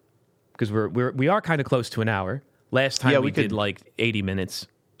time because we are kind of close to an hour. Last time we did like 80 minutes.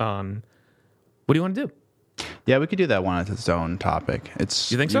 What do you want to do? Yeah, we could do that one as its own topic. You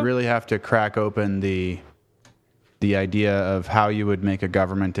think so? You really have to crack open the idea of how you would make a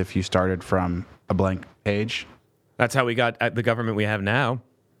government if you started from a blank page. That's how we got at the government we have now.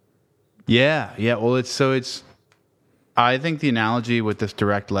 Yeah. Well, it's. I think the analogy with this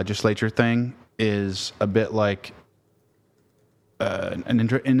direct legislature thing is a bit like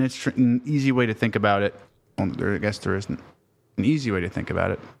an easy way to think about it. Well, I guess there isn't an easy way to think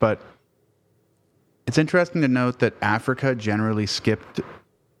about it, but it's interesting to note that Africa generally skipped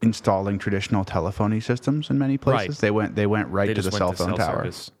installing traditional telephony systems in many places. Right. They went right to the cell phone tower.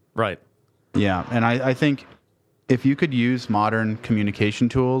 Service. Right. Yeah, and I think if you could use modern communication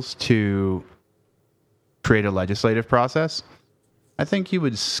tools to create a legislative process, I think you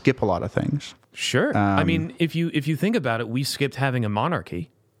would skip a lot of things. Sure. I mean, if you think about it, we skipped having a monarchy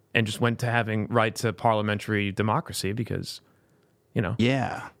and just went to having right to parliamentary democracy because,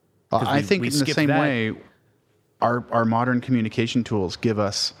 Yeah. I think in the same way, our modern communication tools give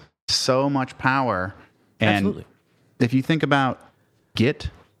us so much power. And Absolutely. if you think about Git,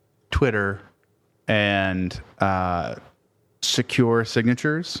 Twitter, and secure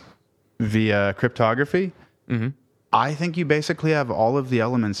signatures via cryptography, I think you basically have all of the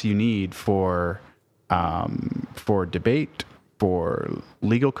elements you need for debate, for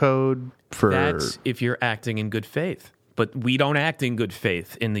legal code, That's if you're acting in good faith. But we don't act in good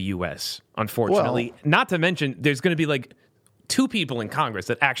faith in the U.S., unfortunately. Well, not to mention, there's going to be like 2 people in Congress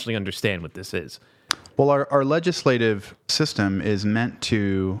that actually understand what this is. Well, our legislative system is meant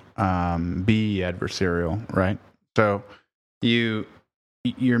to be adversarial, right? So you're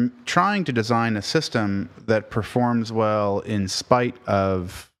trying to design a system that performs well in spite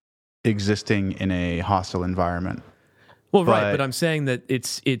of existing in a hostile environment. Well, right, but I'm saying that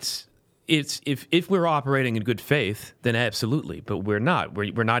it's if we're operating in good faith, then absolutely. But we're not.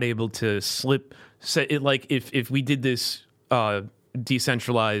 We're not able to slip. Like if we did this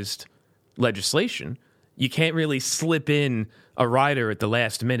decentralized legislation, you can't really slip in a rider at the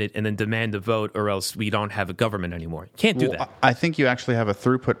last minute and then demand a vote, or else we don't have a government anymore. You can't do that. I think you actually have a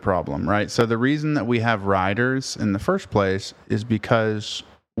throughput problem, right? So the reason that we have riders in the first place is because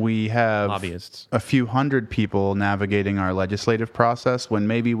we have lobbyists, a few hundred people navigating our legislative process when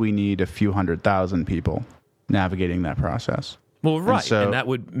maybe we need a few 100,000 people navigating that process. Well, right, and that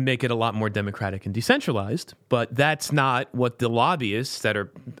would make it a lot more democratic and decentralized, but that's not what the lobbyists that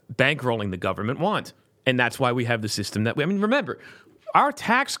are bankrolling the government want. And that's why we have the system that we... I mean, remember, our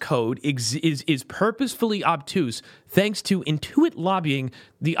tax code is purposefully obtuse thanks to Intuit lobbying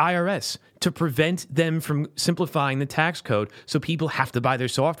the IRS to prevent them from simplifying the tax code so people have to buy their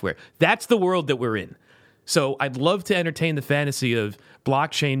software. That's the world that we're in. So I'd love to entertain the fantasy of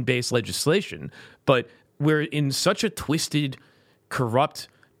blockchain-based legislation, but we're in such a twisted, corrupt,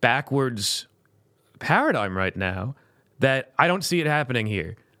 backwards paradigm right now that I don't see it happening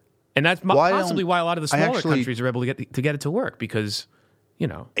here. And that's possibly why a lot of the smaller countries are able to get it to work because,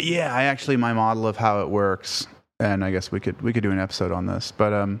 Yeah, my model of how it works, and I guess we could do an episode on this,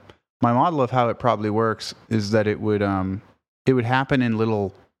 but my model of how it probably works is that it would happen in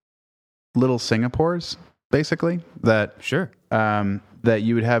little Singapores, basically. That sure. That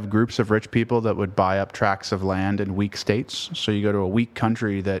you would have groups of rich people that would buy up tracts of land in weak states. So you go to a weak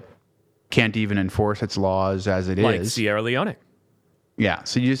country that can't even enforce its laws as it is. Like Sierra Leone. Yeah,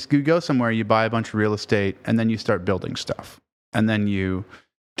 so you go somewhere, you buy a bunch of real estate, and then you start building stuff. And then you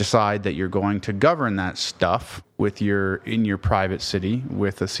decide that you're going to govern that stuff in your private city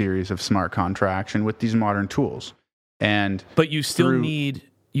with a series of smart contracts and with these modern tools. But you still need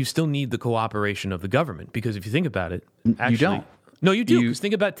the cooperation of the government, because if you think about it, actually, you don't. No, you do. Because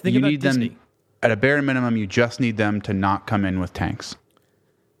think about Disney. Them, at a bare minimum, you just need them to not come in with tanks.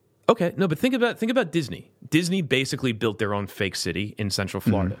 Okay, no, but think about Disney. Disney basically built their own fake city in Central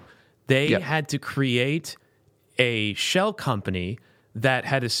Florida. They had to create a shell company that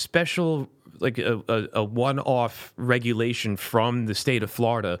had a special, like a one-off regulation from the state of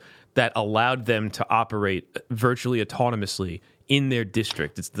Florida that allowed them to operate virtually autonomously in their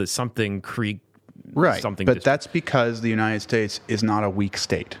district. It's the something Creek, right? Something but district. That's because the United States is not a weak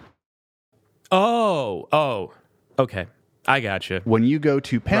state. Oh, okay. I gotcha. When you go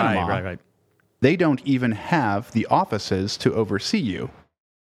to Panama, right. They don't even have the offices to oversee you.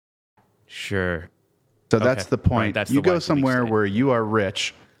 Sure. So that's the point. Right, you go somewhere where you are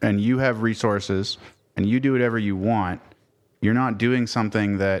rich and you have resources and you do whatever you want. You're not doing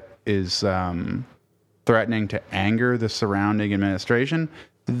something that is threatening to anger the surrounding administration.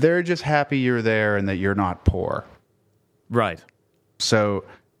 They're just happy you're there and that you're not poor. Right. So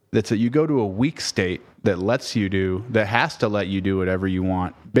you go to a weak state that has to let you do whatever you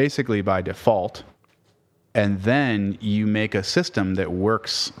want, basically by default, and then you make a system that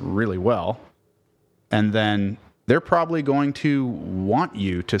works really well, and then they're probably going to want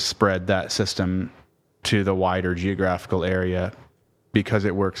you to spread that system to the wider geographical area because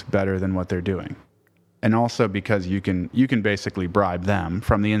it works better than what they're doing. And also because you can basically bribe them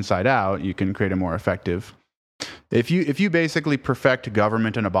from the inside out. You can create a more effective. If you basically perfect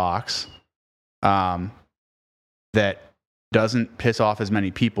government in a box, that doesn't piss off as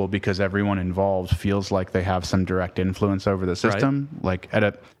many people because everyone involved feels like they have some direct influence over the system. Right. Like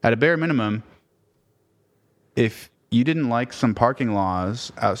at a bare minimum, if you didn't like some parking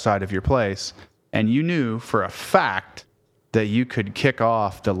laws outside of your place, and you knew for a fact that you could kick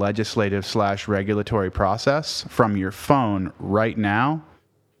off the legislative/regulatory process from your phone right now,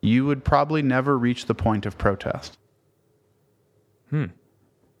 you would probably never reach the point of protest.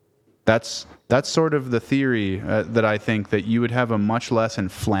 That's sort of the theory that I think that you would have a much less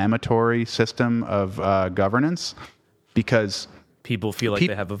inflammatory system of governance because people feel like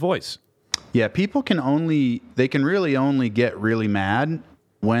they have a voice. Yeah, people can really only get really mad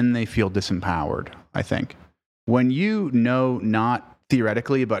when they feel disempowered, I think. When you know, not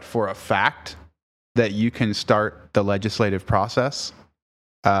theoretically, but for a fact, that you can start the legislative process,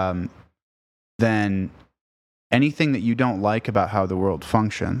 then anything that you don't like about how the world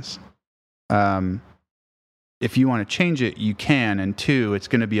functions, if you want to change it, you can. And two, it's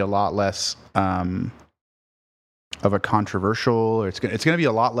going to be a lot less of a controversial, or it's going to be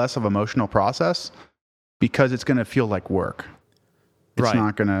a lot less of an emotional process because it's going to feel like work. It's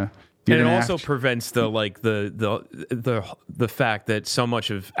not going to. And it also prevents the fact that so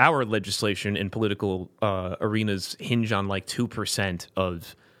much of our legislation in political arenas hinge on like 2%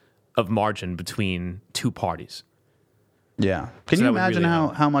 of margin between two parties. Yeah. Can you imagine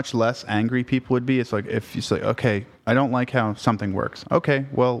how much less angry people would be? It's like if you say, okay, I don't like how something works. Okay,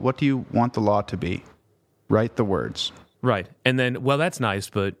 well, what do you want the law to be? Write the words. Right. And then, well, that's nice,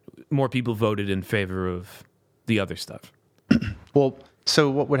 but more people voted in favor of the other stuff. Well,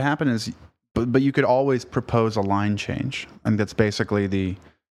 so what would happen is, but you could always propose a line change. And that's basically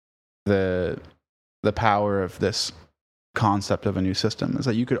the power of this concept of a new system, is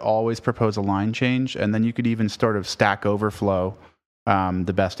that you could always propose a line change, and then you could even sort of Stack Overflow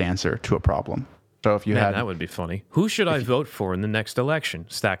the best answer to a problem. So if you had, that would be funny. Who should I vote for in the next election?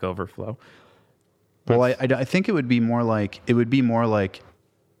 Stack Overflow. Well, I think it would be more like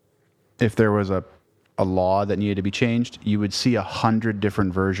if there was a law that needed to be changed, you would see 100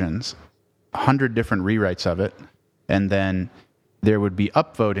 different versions, 100 different rewrites of it, and then there would be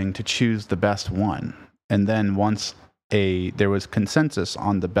upvoting to choose the best one. And then once there was consensus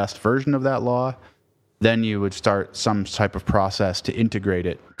on the best version of that law, then you would start some type of process to integrate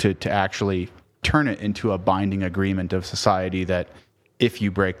it, to actually turn it into a binding agreement of society that if you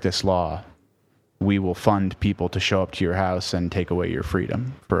break this law, we will fund people to show up to your house and take away your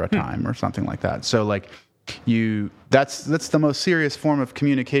freedom for a time or something like that. So like that's the most serious form of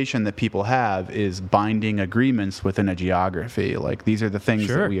communication that people have, is binding agreements within a geography. Like these are the things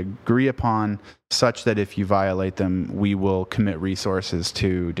that we agree upon, such that if you violate them, we will commit resources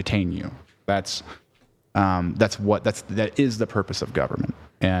to detain you. That is the purpose of government.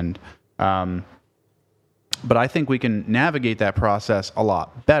 And but I think we can navigate that process a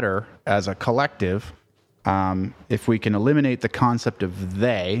lot better as a collective if we can eliminate the concept of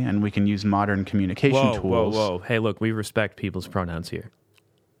they, and we can use modern communication tools. Whoa. Hey, look, we respect people's pronouns here.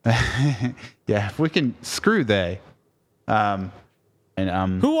 Yeah, if we can screw they. Who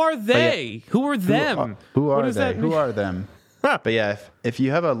are they? Yeah, who are them? Who are they? Who are them? But yeah, if you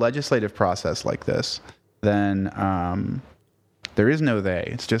have a legislative process like this, then there is no they.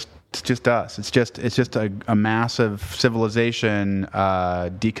 It's just us. It's just a massive civilization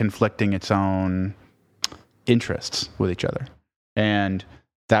deconflicting its own interests with each other. And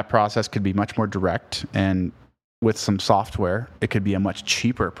that process could be much more direct, and with some software, it could be a much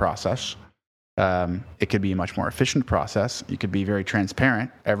cheaper process. It could be a much more efficient process. You could be very transparent.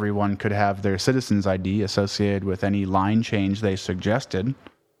 Everyone could have their citizen's ID associated with any line change they suggested.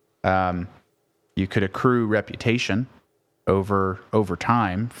 You could accrue reputation over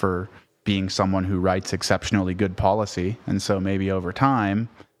time for being someone who writes exceptionally good policy. And so maybe over time,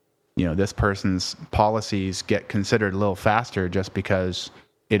 this person's policies get considered a little faster just because,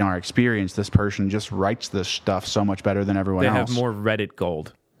 in our experience, this person just writes this stuff so much better than everyone else. They have more Reddit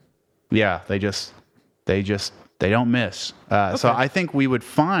gold. Yeah, they don't miss. Okay. So I think we would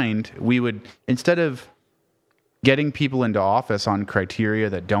instead of getting people into office on criteria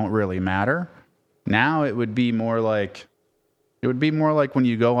that don't really matter, now it would be more like when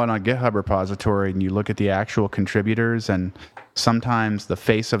you go on a GitHub repository and you look at the actual contributors, and sometimes the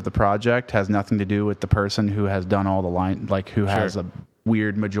face of the project has nothing to do with the person who has done all the line, like who has a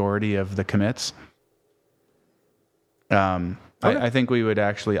weird majority of the commits. Okay. I think we would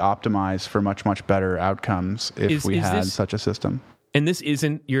actually optimize for much, much better outcomes if we had such a system. and this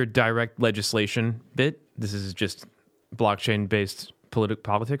isn't your direct legislation bit. This is just blockchain-based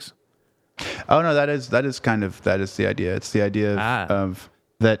politics. Oh no, that is the idea. It's the idea of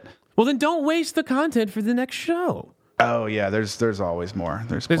that. Well, then don't waste the content for the next show. Oh yeah, there's always more.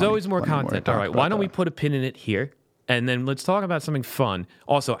 There's always more content. All right, why don't we put a pin in it here, and then let's talk about something fun.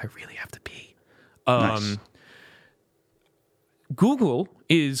 Also, I really have to pee. Nice. Google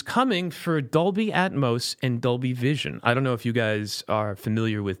is coming for Dolby Atmos and Dolby Vision. I don't know if you guys are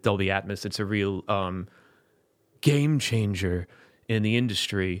familiar with Dolby Atmos. It's a real game changer in the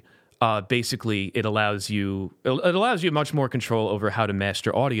industry. Basically, it allows you much more control over how to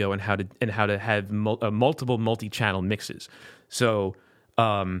master audio and how to have multiple multi-channel mixes. So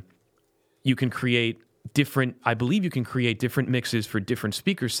you can create different. I believe you can create different mixes for different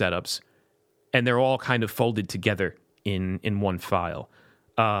speaker setups, and they're all kind of folded together in one file.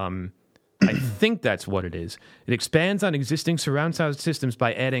 I think that's what it is. It expands on existing surround sound systems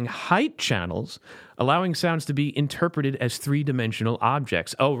by adding height channels, allowing sounds to be interpreted as three-dimensional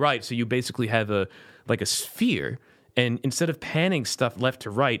objects. Oh, right. So you basically have a sphere, and instead of panning stuff left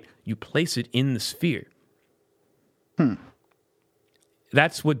to right, you place it in the sphere.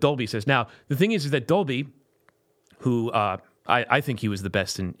 That's what Dolby says. Now, the thing is that Dolby, who I think he was the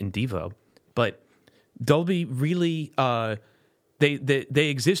best in Devo, but Dolby really... They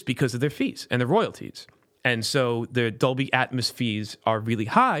exist because of their fees and their royalties. And so the Dolby Atmos fees are really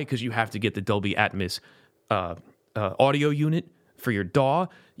high because you have to get the Dolby Atmos audio unit for your DAW.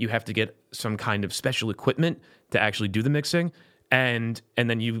 You have to get some kind of special equipment to actually do the mixing. And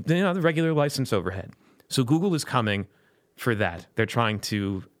then the regular license overhead. So Google is coming for that. They're trying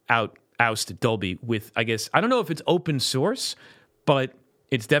to oust Dolby with, I guess, I don't know if it's open source, but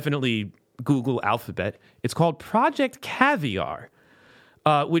it's definitely Google Alphabet. It's called Project Caviar,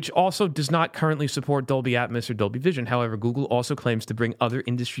 which also does not currently support Dolby Atmos or Dolby Vision. However, Google also claims to bring other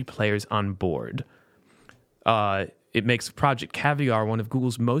industry players on board. It makes Project Caviar one of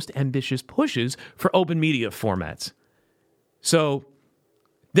Google's most ambitious pushes for open media formats. So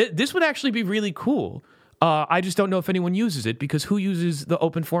this would actually be really cool. I just don't know if anyone uses it, because who uses the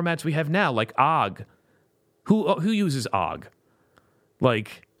open formats we have now, like OGG? Who uses OGG?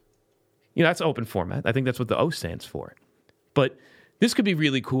 Like... that's open format. I think that's what the O stands for. But this could be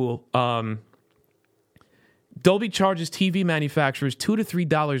really cool. Dolby charges TV manufacturers $2 to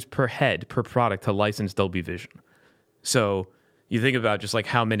 $3 per head per product to license Dolby Vision. So you think about just like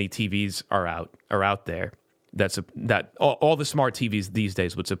how many TVs are out there. That all the smart TVs these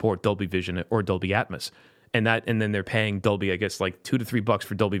days would support Dolby Vision or Dolby Atmos, and then they're paying Dolby, I guess, like $2 to $3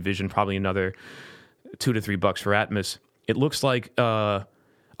 for Dolby Vision, probably another $2 to $3 for Atmos. It looks like.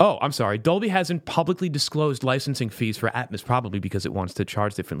 Oh, I'm sorry. Dolby hasn't publicly disclosed licensing fees for Atmos, probably because it wants to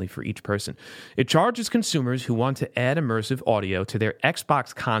charge differently for each person. It charges consumers who want to add immersive audio to their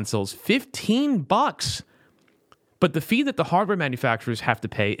Xbox consoles $15. But the fee that the hardware manufacturers have to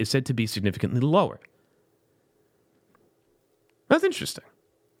pay is said to be significantly lower. That's interesting.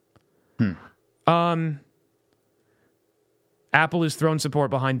 Apple has thrown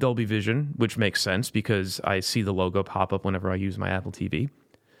support behind Dolby Vision, which makes sense because I see the logo pop up whenever I use my Apple TV.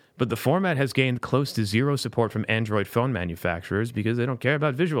 But the format has gained close to zero support from Android phone manufacturers because they don't care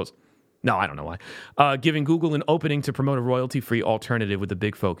about visuals. No, I don't know why. Giving Google an opening to promote a royalty-free alternative with a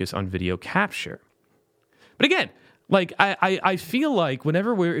big focus on video capture. But again, like I feel like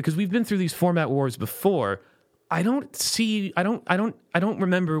whenever because we've been through these format wars before, I don't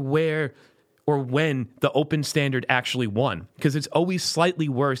remember where or when the open standard actually won, because it's always slightly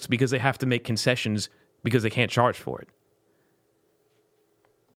worse because they have to make concessions because they can't charge for it.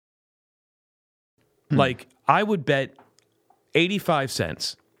 Like, I would bet 85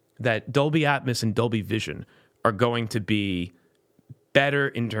 cents that Dolby Atmos and Dolby Vision are going to be better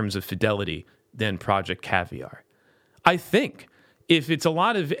in terms of fidelity than Project Caviar. I think if it's a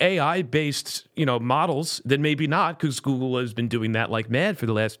lot of AI-based, models, then maybe not, because Google has been doing that like mad for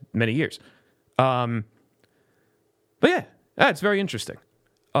the last many years. But yeah, it's very interesting.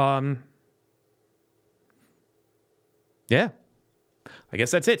 Yeah, I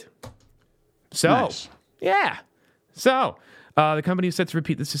guess that's it. So, nice. Yeah. So, the company is set to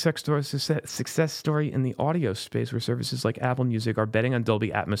repeat the success story in the audio space, where services like Apple Music are betting on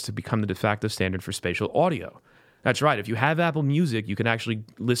Dolby Atmos to become the de facto standard for spatial audio. That's right. If you have Apple Music, you can actually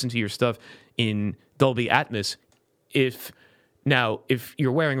listen to your stuff in Dolby Atmos. If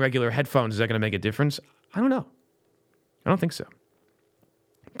you're wearing regular headphones, is that going to make a difference? I don't know. I don't think so.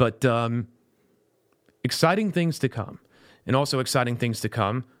 But exciting things to come. And also exciting things to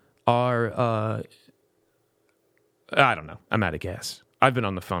come are, I don't know. I'm out of gas. I've been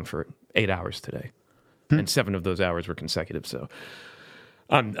on the phone for 8 hours today. and 7 of those hours were consecutive. So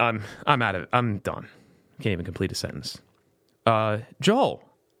I'm out of it. I'm done. Can't even complete a sentence. Joel,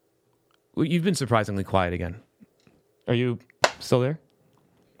 you've been surprisingly quiet again. Are you still there?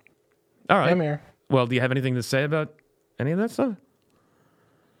 All right. I'm here. Well, do you have anything to say about any of that stuff?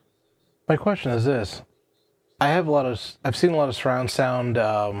 My question is this: I've seen a lot of surround sound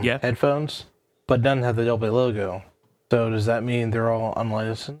headphones, but none have the Dolby logo. So does that mean they're all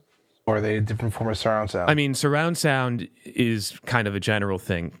unlicensed, or are they a different form of surround sound? I mean, surround sound is kind of a general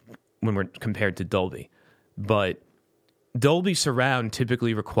thing when we're compared to Dolby, but Dolby Surround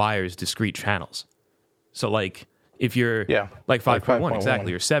typically requires discrete channels. So, like, if you're like 5.1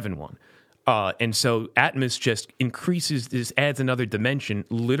 exactly, or 7.1. And so Atmos just adds another dimension,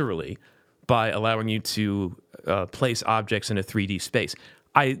 literally, by allowing you to place objects in a 3D space.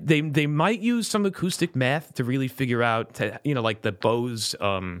 They might use some acoustic math to really figure out, like the Bose,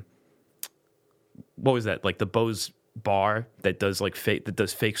 what was that? Like the Bose bar that does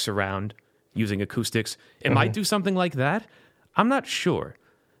fake surround using acoustics. It might do something like that. I'm not sure.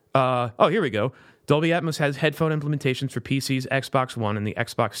 Here we go. Dolby Atmos has headphone implementations for PCs, Xbox One, and the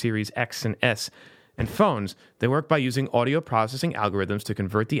Xbox Series X and S, and phones. They work by using audio processing algorithms to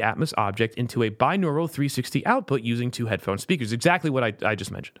convert the Atmos object into a binaural 360 output using 2 headphone speakers. Exactly what I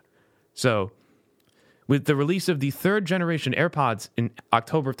just mentioned. So, with the release of the 3rd generation AirPods in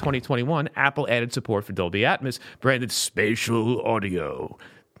October of 2021, Apple added support for Dolby Atmos, branded spatial audio.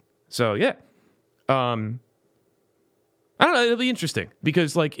 So, yeah. I don't know, it'll be interesting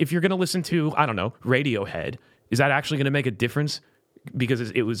because, like, if you're going to listen to, I don't know, Radiohead, is that actually going to make a difference?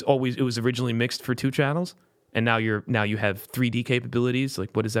 Because it was originally mixed for 2 channels, and now you have 3D capabilities. Like,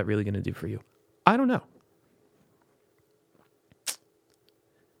 what is that really going to do for you? I don't know.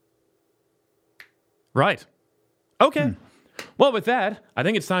 Right. Okay. Well, with that, I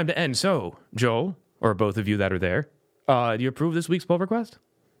think it's time to end. So, Joel, or both of you that are there, do you approve this week's pull request?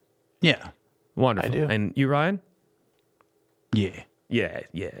 Yeah. Wonderful. I do. And you, Ryan? Yeah. Yeah.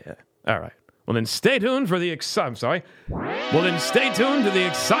 All right. Well, then stay tuned for the stay tuned to the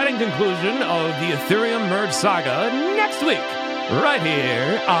exciting conclusion of the Ethereum merge saga next week, right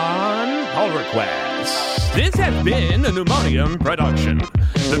here on Pull Request. This has been a Pneumonium production.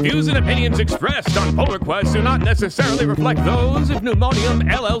 The views and opinions expressed on Pull Request do not necessarily reflect those of Pneumonium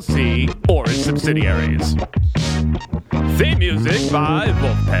LLC or its subsidiaries. Theme music by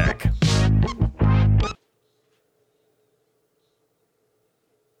Wolfpack.